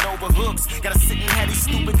that shit over hooks. Gotta sit and have these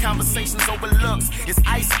stupid conversations over looks. It's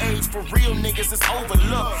ice age for real niggas, it's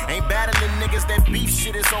overlooked. Ain't battling niggas, that beef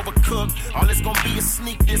shit is overcooked. All it's gonna be is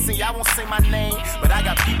sneak this, and y'all won't say my name. But I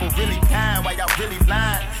got people really dying while y'all really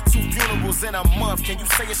lying. 2 funerals in a month, can you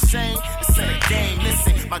say a shame? This ain't a game,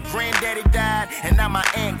 listen, my granddaddy died, and now my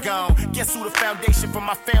aunt gone. Guess who the foundation for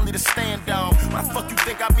my family to stand on? Why the fuck you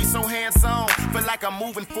think I be so hands-on? Feel like I'm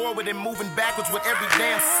moving forward and moving backwards with every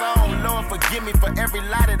damn song. Lord forgive me for every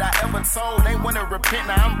lie that I ever told. Ain't wanna repent,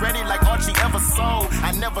 now I'm ready like Archie ever sold.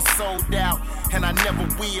 I never sold out, and I never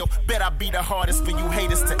will. Bet I be the hardest for you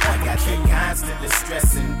haters to ever kill. I got that constantly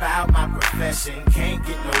stressing about my profession. Can't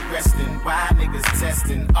get no resting. Why niggas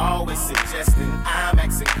testing? Always suggesting. I'm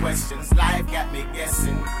asking questions. Life got me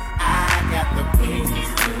guessing. I got the blues,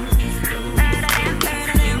 blues, blues.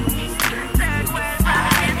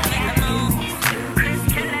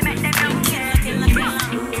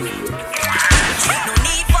 No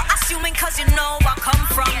need for assuming, cause you know I come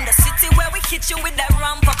from the city where we hit you with that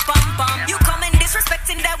rum pa bum bum. You come in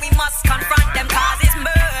disrespecting that we must confront them, cause it's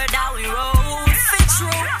murder we roll. Fit true,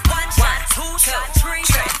 1 shot, 2 shot, 3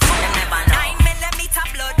 shot.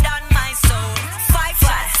 9mm blood on my soul. 5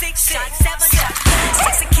 shot, 6 shot, 7 shot.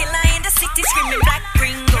 Sexy killer in the city screaming black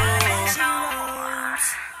gringo.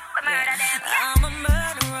 I'm a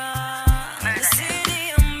murderer. The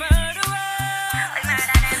city a murderer.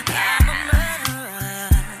 I'm a murderer.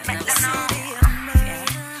 The city a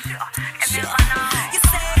murderer. You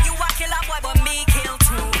say you a killer boy, but me kill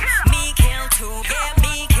too. Me kill too. Yeah,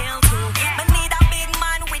 me kill too. But need a big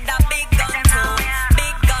man with a big gun too.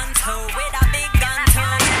 Big gun too. With a big gun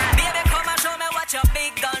too. Baby, come and show me what your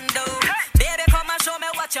big gun do. Baby, come and show me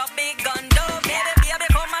what your big gun do. Baby, baby,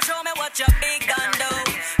 come and show me what your big gun do.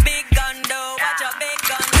 Big gun do. What your big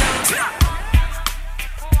gun do.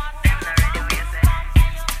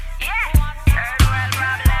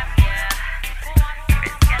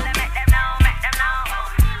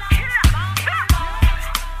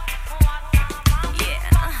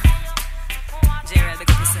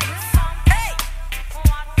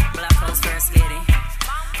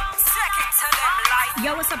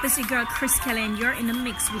 Yo, what's up? It's your girl Chris Kelly, and you're in the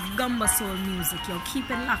mix with Gumbo Soul Music. Yo, keep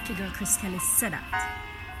it locked, your girl Chris Kelly said that.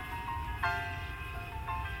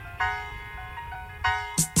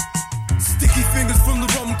 Sticky fingers from the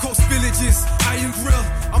rum coast villages. Iron grill,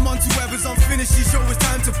 I'm on to whoever's unfinished. He show it's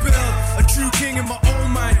time to build a true king in my own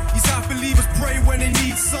mind. These half believers pray when they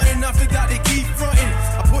need something. After that they keep fronting.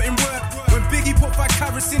 I put in work when Biggie put 5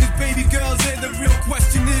 carats in his baby girl's head. The real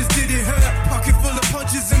question is, did it hurt? Pocket full of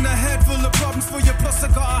punches and a head full of problems for you. Plus I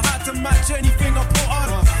got a hat to match anything I put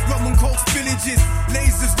on. Rum and coast villages,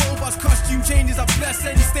 lasers, robots, costume changes. I bless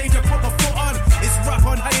any stage I put my foot on. It's rap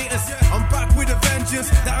on hiatus. I'm back with a vengeance.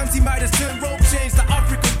 The anti-Midas turn rope chains to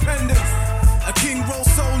African pendants. A king roll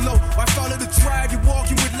solo, I follow the tribe. You're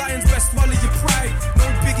walking with lions, best swallow your pride. No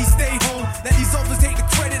Biggie, stay home. Let these others take the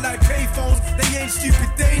credit like payphones. They ain't stupid,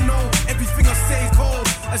 they know everything I say is cold.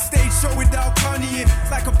 A stage show without Kanye,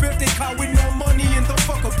 it's like a birthday card with no money and don't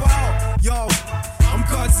fuck about. Yo, I'm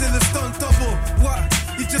Godzilla stunt double. What?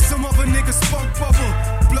 You just some other nigga spunk bubble.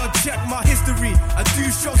 Blood check my history. I do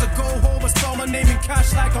shows, I go home, I spell my name in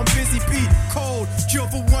cash like I'm Busy Bee. Cold, chill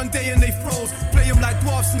for one day and they froze. Play them like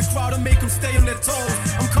dwarfs in the crowd and make them stay on their toes.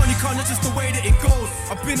 I'm Connie Connor, just the way that it goes.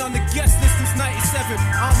 I've been on the guest list since 97.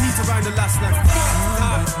 I don't need to rhyme the last night.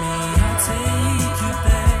 Come with me, I'll take you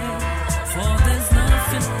there. For there's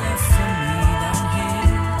nothing left for me down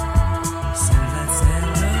here. So let's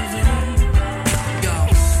elevate. Yo,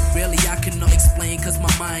 really I cannot explain cause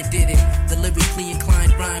my mind did it. The lyrically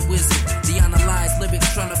inclined rhyme wizard. The analyzed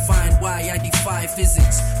lyrics trying to find why I defy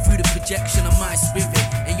physics. Through the projection of my spirit.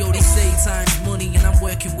 And yo, they say time's money and I'm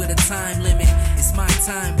working with a time limit. It's my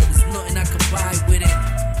time but there's nothing I can buy with it.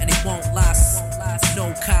 And it won't last.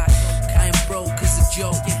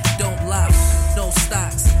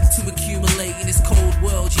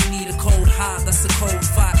 heart, that's a cold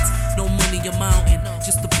fact. No money amounting,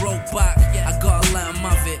 just a broke back. I gotta let him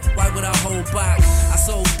have it, why would I hold back? I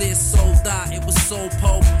sold this, sold that, it was so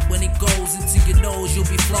potent. When it goes into your nose, you'll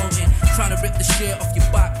be floating. Trying to rip the shirt off your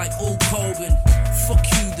back like Hulk Hogan. Fuck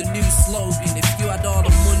you, the new slogan. If you had all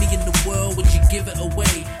the money in the world, would you give it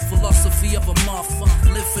away? Philosophy of a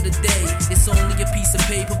motherfucker, live for the day. It's only a piece of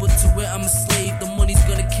paper, but to it I'm a slave. The money's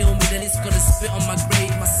gonna kill me, then it's gonna spit on my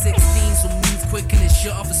grave. My 16s will move quick and it's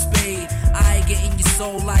shut off a spade. I get in your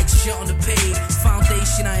soul like shit on the page.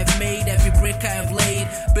 Foundation I have made, every brick I have laid.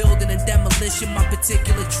 Building and demolition, my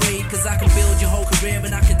particular trade. Cause I can build your whole career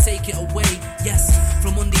and I can take it away. Yes,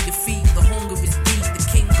 from under your feet, the hunger is deep. The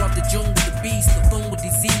king of the jungle, the beast, the thorn with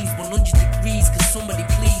disease. 100 degrees, can somebody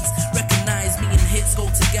please recognize me and hits go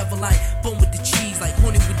together like bun with the cheese. Like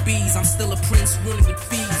honey with bees, I'm still a prince running with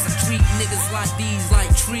thieves. I treat niggas like these,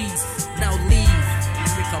 like trees. Now leave,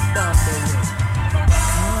 Lyric I'm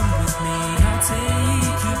Come with me, I'll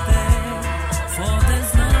take you there. For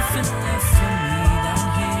there's nothing left for me down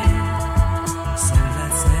here. So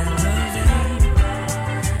let's elevate.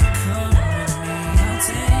 Come with me, I'll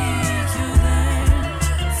take you there.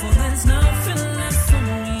 For there's nothing left for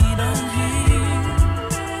me down here.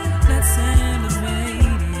 Let's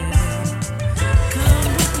elevate, yeah.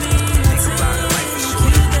 Come with me, I'll take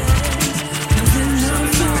you there. There's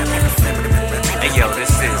nothing left for me. Hey yo, this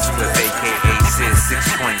is Flip, aka Sis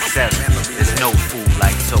 6.7. There's no food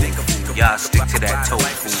like soul food. Y'all stick to that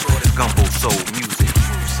tofu. Gumbo soul music.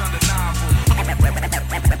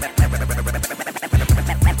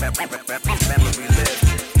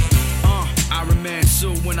 Iron Man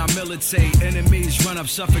suit when I militate. Enemies run up,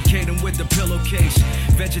 suffocating with the pillowcase.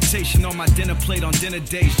 Vegetation on my dinner plate on dinner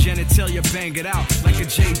days. Genitalia bang it out like a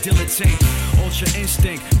J Dilla tape. Ultra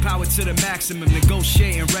instinct, power to the maximum.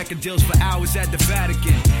 Negotiating record deals for hours at the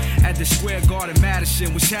Vatican. At the Square Garden,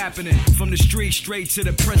 Madison, what's happening? From the street straight to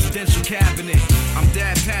the presidential cabinet. I'm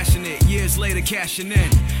that passionate, years later cashing in.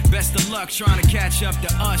 Best of luck trying to catch up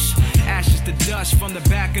to us. Ashes to dust from the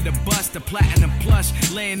back of the bus. The platinum plus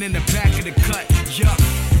laying in the back of the cut. Yup,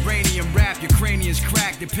 uranium rap, your cranium's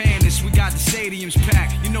cracked. They're paying us, we got the stadiums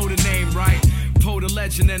packed. You know the name, right? Poe the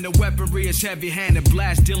legend and the weaponry is heavy-handed.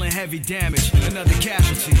 Blast dealing heavy damage. Another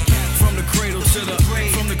casualty. From the cradle to the,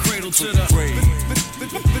 from the cradle to the,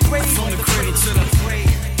 from the cradle to the,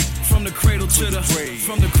 from the cradle to the,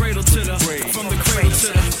 from the cradle to the, from the cradle to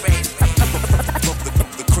the, from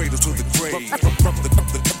the cradle to the grave, from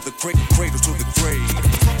the cradle to the grave,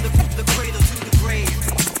 from the cradle to the grave,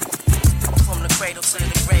 from the cradle to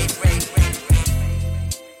the grave,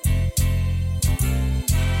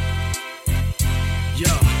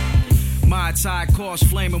 Yo, my tie course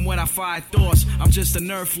flaming when I fire thoughts. I'm just a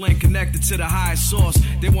nerf link connected to the highest source.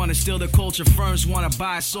 They wanna steal the culture, firms wanna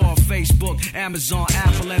buy us off. Facebook, Amazon,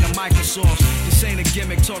 Apple, and Microsoft. This ain't a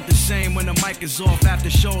gimmick, talk the same when the mic is off. After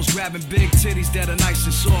shows, grabbing big titties that are nice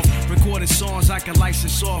and soft. Recording songs I can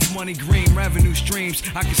license off. Money green, revenue streams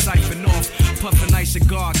I can siphon off. Puff a nice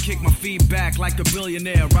cigar, kick my feet back like a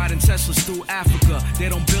billionaire. Riding Teslas through Africa, they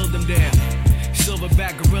don't build them there.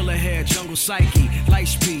 Silverback gorilla hair, jungle psyche, light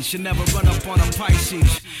speed, should never run up on a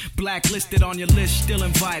Pisces. Blacklisted on your list, still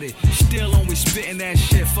invited. Still always spitting that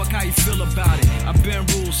shit, fuck how you feel about it. I've been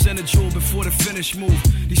ruled, send a jewel before the finish move.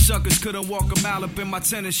 These suckers couldn't walk a mile up in my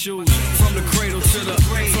tennis shoes. From the cradle to the,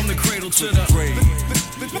 from the cradle to the,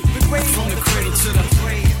 from the cradle to the,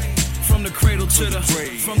 from the cradle to the,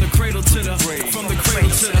 from the cradle to the, from the cradle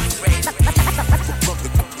to the,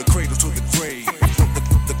 from the cradle to the grave.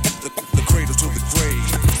 Cradle to the grave.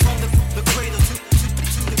 From the cradle to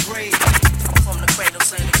the grave. From the cradle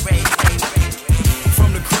to the grave.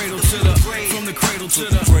 From the cradle to the, from the cradle to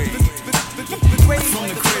the, from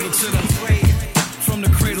the cradle to the, from the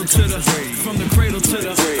cradle to the, from the cradle to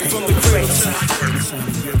the, from the cradle to the. Trying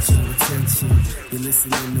to get your attention. You're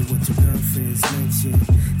listening to what your girlfriends mention.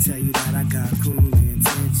 Tell you that I got cool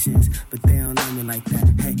intentions, but they don't know me like that.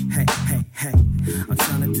 Hey, hey, hey, hey. I'm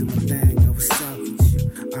trying to do my thing. Yo, what's up with you?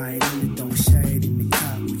 I ain't in it, throwing shade in the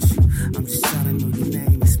cup with you. I'm just trying to know your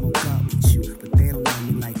name and smoke up with you, but they don't know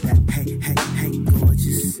me like that. Hey, hey, hey,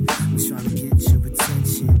 gorgeous. I'm trying to get your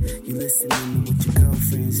attention. You listening to what your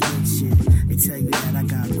girlfriends mention. They tell you that I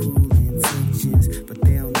got cool intentions, but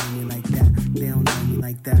they don't know me like that. They don't know me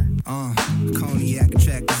like that. Cognac,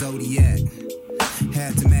 track the Zodiac.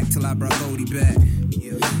 Had to Mac till I brought Bodie back.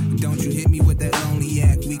 Don't you hit me with that lonely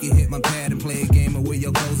act. We can hit my pad and play a game of where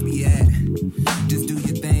your clothes be at. Just do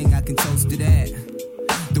your thing, I can toast to that.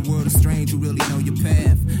 The world is strange, you really know your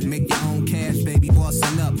path. Make your own cash, baby boy,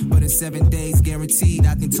 bossing up. But in 7 days, guaranteed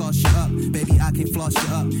I can toss you up. Baby, I can floss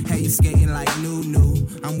you up. Hey, you skating like new.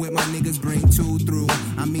 I'm with my niggas, bring two through.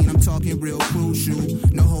 I mean, I'm talking real crucial.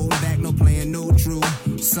 No holding back, no playing neutral.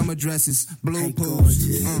 Summer dresses, blue hey,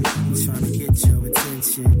 pools. I'm trying to get your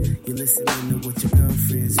attention. You're listening to what your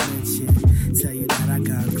girlfriends mention. Tell you that I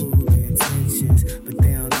got cool intentions, but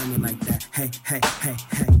they don't know me like that. Hey.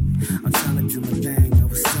 I'm trying to do my thing, yo,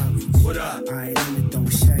 what's up with you? What up? I ain't in it, throwing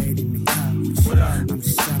shade in the cup with you. What up? I'm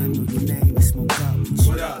just trying to know your name and smoke up with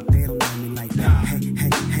you. What up? They don't know me like that.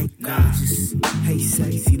 Hey, gorgeous. Hey,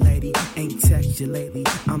 sexy lady, ain't text you lately.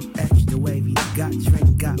 I'm extra wavy. Got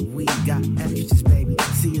drink, got weed, got extras, baby.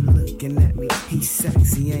 See you looking at me. He's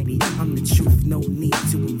sexy, ain't he? I'm the truth, no need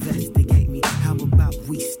to investigate me. How about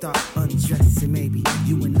we start undressing, maybe?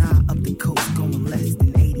 You and I up the coast going less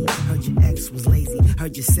than 80. Heard your ex was lazy,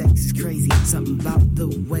 heard your sex is crazy. Something about the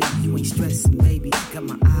way you ain't stressing, baby. Got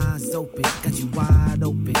my eyes open, got you wide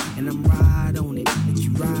open, and I'm right on it. Let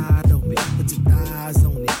you ride on it, put your thighs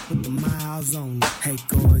on it, put the miles on it. Hey,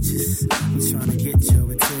 gorgeous, I'm trying to get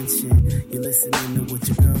your attention. You're listening to what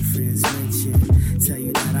your girlfriends mention. Tell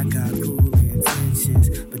you that I got cool intentions,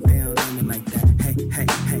 but they don't know me like that. Hey.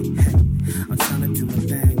 I'm trying to do my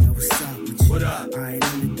thing, yo, what's up with you? What up? I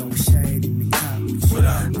ain't in it, throwing shade in the cup with you. What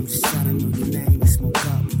up? I'm just trying to know your name and smoke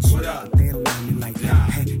up with you. What up? They don't know me like that.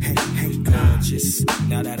 Hey, gorgeous.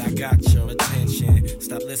 Now that I got your attention,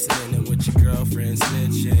 stop listening to what your girlfriends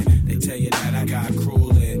mention. They tell you that I got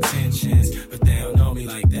cruel intentions, but they don't know me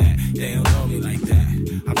like that. They don't know me like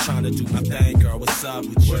that. I'm trying to do my thing, girl. What's up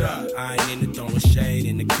with you? What up? I ain't into throwing shade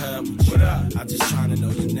in the cup with you. What up? I'm just trying to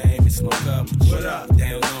know your name and smoke up with you. What up? They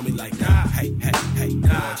don't know me like that. Hey,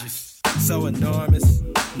 gorgeous. So enormous.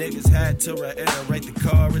 Niggas had to reiterate the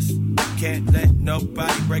chorus. Can't let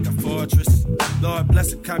nobody break a fortress. Lord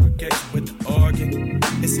bless the congregation with the organ.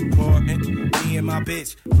 It's important. Me and my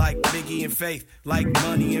bitch, like Biggie and Faith, like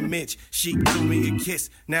Money and Mitch. She threw me a kiss,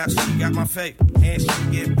 now she got my faith, and she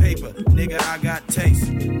get paper. Nigga, I got taste.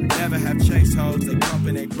 Never have chase hoes, they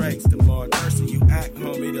pumping their brakes. The more thirsty you act,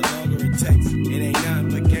 homie, the longer it takes. It ain't nothing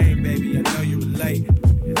but game, baby. I know you relate.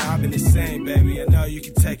 And I've been the same, baby. I know you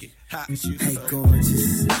can take it. Hey,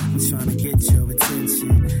 gorgeous, I'm trying to get your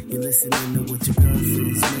attention. You're listening to what your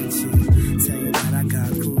girlfriends mention. Tell you that I got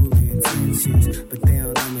cool intentions, but they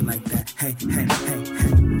don't know me like that. Hey.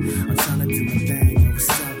 I'm trying to do my thing, yo, what's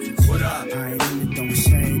up with you? What up? I ain't in it, throwing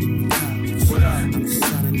shade in the cup with you. What up? I'm just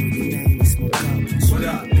trying to know your name and smoke up with you. What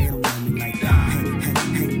up? They don't know me like that.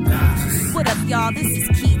 Hey, gorgeous. What up, y'all? This is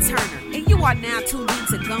Keith Turner, and you are now tuned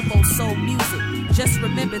into Gumbo Soul Music. Just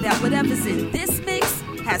remember that whatever's in this mix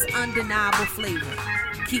has undeniable flavor.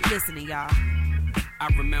 Keep listening, y'all. I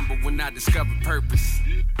remember when I discovered purpose.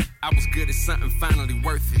 I was good at something finally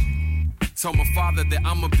worth it. Told my father that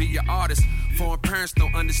I'ma be an artist. Foreign parents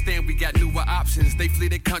don't understand we got newer options. They flee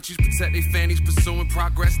their countries, protect their families, pursuing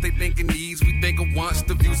progress. They think of needs, we think of wants.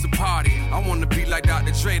 The views the party. I wanna be like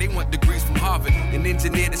Dr. Dre. They want degrees from Harvard. An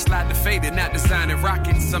engineer that slide the fader, not designing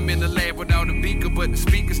rockets. I'm in the lab without a beaker, but the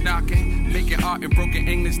speaker's knocking. Making art in broken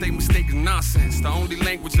English, they mistaken nonsense. The only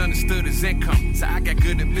language understood is income. So I got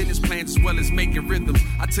good at business plans as well as making rhythms.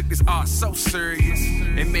 I took this art so serious.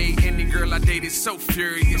 It made any girl I dated so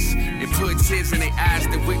furious. It put tears in their eyes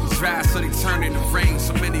that wouldn't dry, so they turn into rain.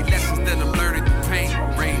 So many lessons that I'm learning through pain.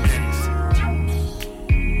 Rain days.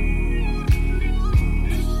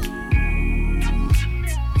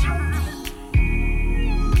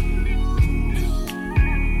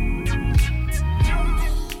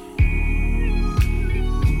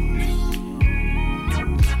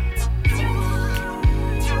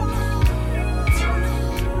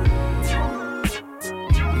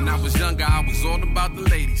 When I was younger, I was all about the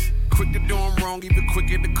ladies. Quick to do them wrong, even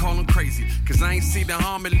quicker to call them crazy. Cause I ain't see the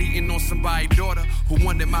harm in leading on somebody's daughter who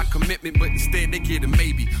wanted my commitment, but instead they get a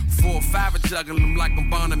maybe. 4 or 5 are juggling them like I'm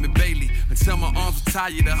Bonham and Bailey. Until my arms were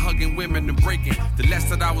tired of hugging women and breaking. The less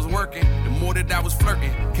that I was working, the more that I was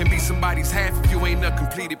flirting. Can be somebody's half if you ain't a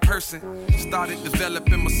completed person. Started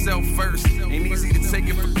developing myself first. Ain't easy to take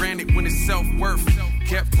it for granted when it's self-worth.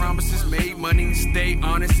 Kept promises, made money, and stayed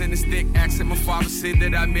honest in the stick. Accent my father said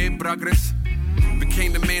that I made progress.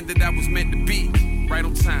 Became the man that I was meant to be. Right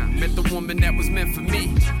on time, met the woman that was meant for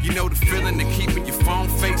me. You know the feeling of keeping your phone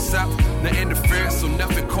face up. No interference, so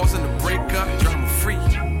nothing causing a breakup. Drama free.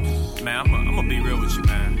 Man, I'm gonna be real with you,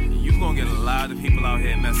 man. You gonna get a lot of people out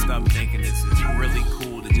here messed up thinking this is really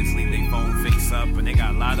cool to just leave their phone face up, and they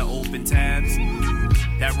got a lot of open tabs.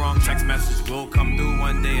 That wrong text message will come through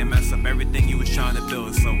one day and mess up everything you was trying to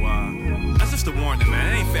build. So that's just a warning,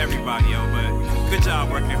 man. It ain't for everybody, yo, but good job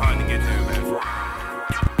working hard to get there, man.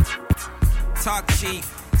 Talk cheap,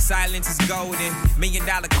 silence is golden. $1 million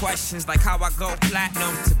questions like how I go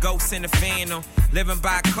platinum to Ghost in the Phantom. Living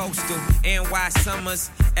by coastal, NY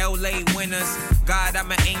summers, LA winters. God,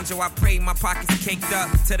 I'm an angel. I pray my pockets caked up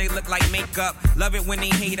till they look like makeup. Love it when they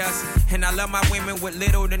hate us, and I love my women with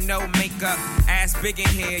little to no makeup. Ass big in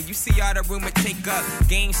here, you see all the room it take up.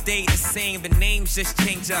 Game stayed the same, the names just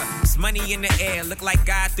change up. It's money in the air, look like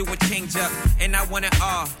God threw a change up. And I want it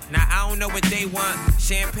all. Now I don't know what they want.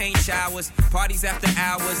 Champagne showers, parties after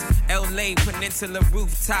hours. LA Peninsula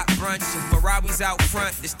rooftop brunch, and Ferraris out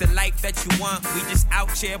front. It's the life that you want. We just out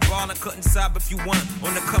here ballin', couldn't sub if you want.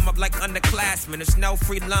 On the come up like underclassmen, there's no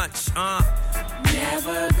free lunch.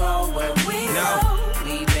 Never go where we go.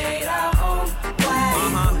 We made our own way.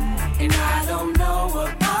 And I don't know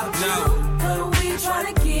about you, but we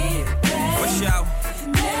tryna get back. What's up?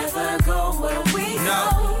 Never go where we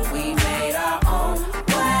go. We made our own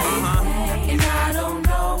way. And I don't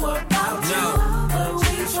know about you, but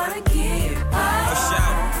we tryna get back. What's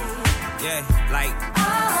up? Yeah, like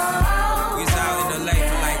we was out in LA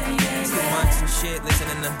for like 2 months and shit,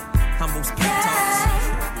 listening to Humble's pep talks.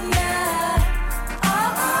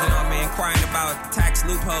 You know what I mean? Crying about tax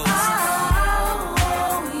loopholes.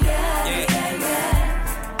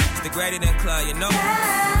 It's the greater than club, you know?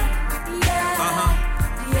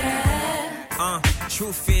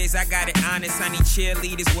 Truth is, I got it honest. I need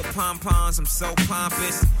cheerleaders with pom-poms. I'm so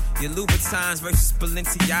pompous. Your Louboutins versus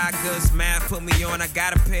Balenciagas. Math put me on, I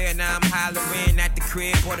got a pair. Now I'm hollering at the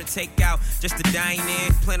crib or to take out just to dine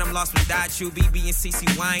in. Plan I'm lost without you, BB and CC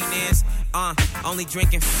wine is. Only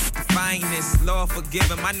drinking the finest. Lord forgive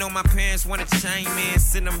him, I know my parents wanna chime in.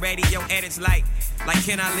 Send them radio edits like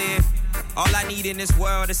can I live? All I need in this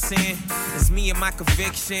world of sin is me and my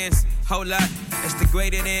convictions. Hold up, it's the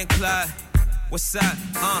greater than club. What's up?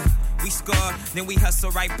 We score, then we hustle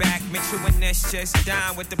right back. Make sure when that's just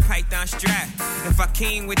down with the python strap. If I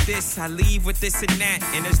came with this, I leave with this and that.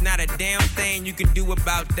 And there's not a damn thing you can do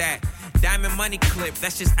about that. Diamond money clip,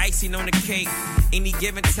 that's just icing on the cake. Any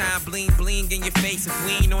given time, bling bling in your face. If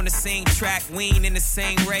we ain't on the same track, we ain't in the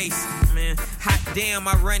same race. Man, hot damn,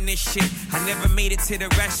 I run this shit. I never made it to the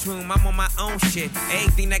restroom, I'm on my own shit.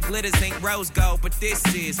 Everything that glitters ain't rose gold, but this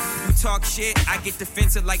is. You talk shit, I get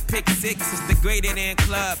defensive like pick six. It's the greater than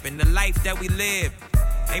club and the life that we live.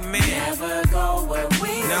 Amen. Never go where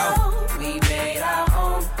we go. We made our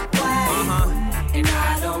own way. And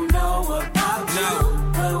I don't know about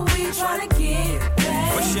you, but we tryna get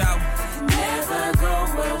back. For sure. Never go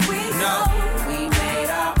where we go. We made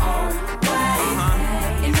our own way.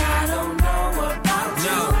 And I don't know about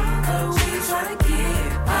you, but we tryna get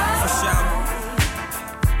back. For sure.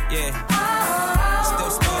 Yeah.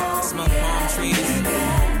 Still smoke palm trees.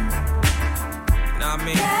 Know what I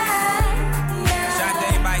mean? Shout out to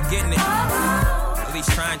everybody getting it. At least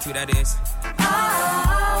trying to, that is.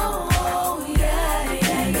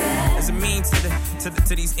 There's a mean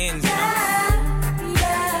to these ends, you know?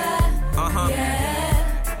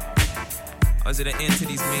 Or is it an end to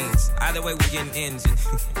these means? Either way, we getting ends.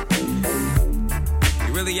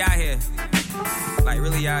 You really out here. Like,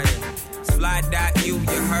 really out here. It's Fly.U,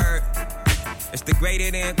 you heard. It's the greater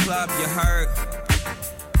than club, you heard.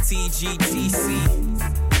 TGTC.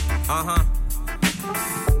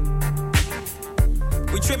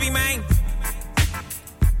 We trippy, man.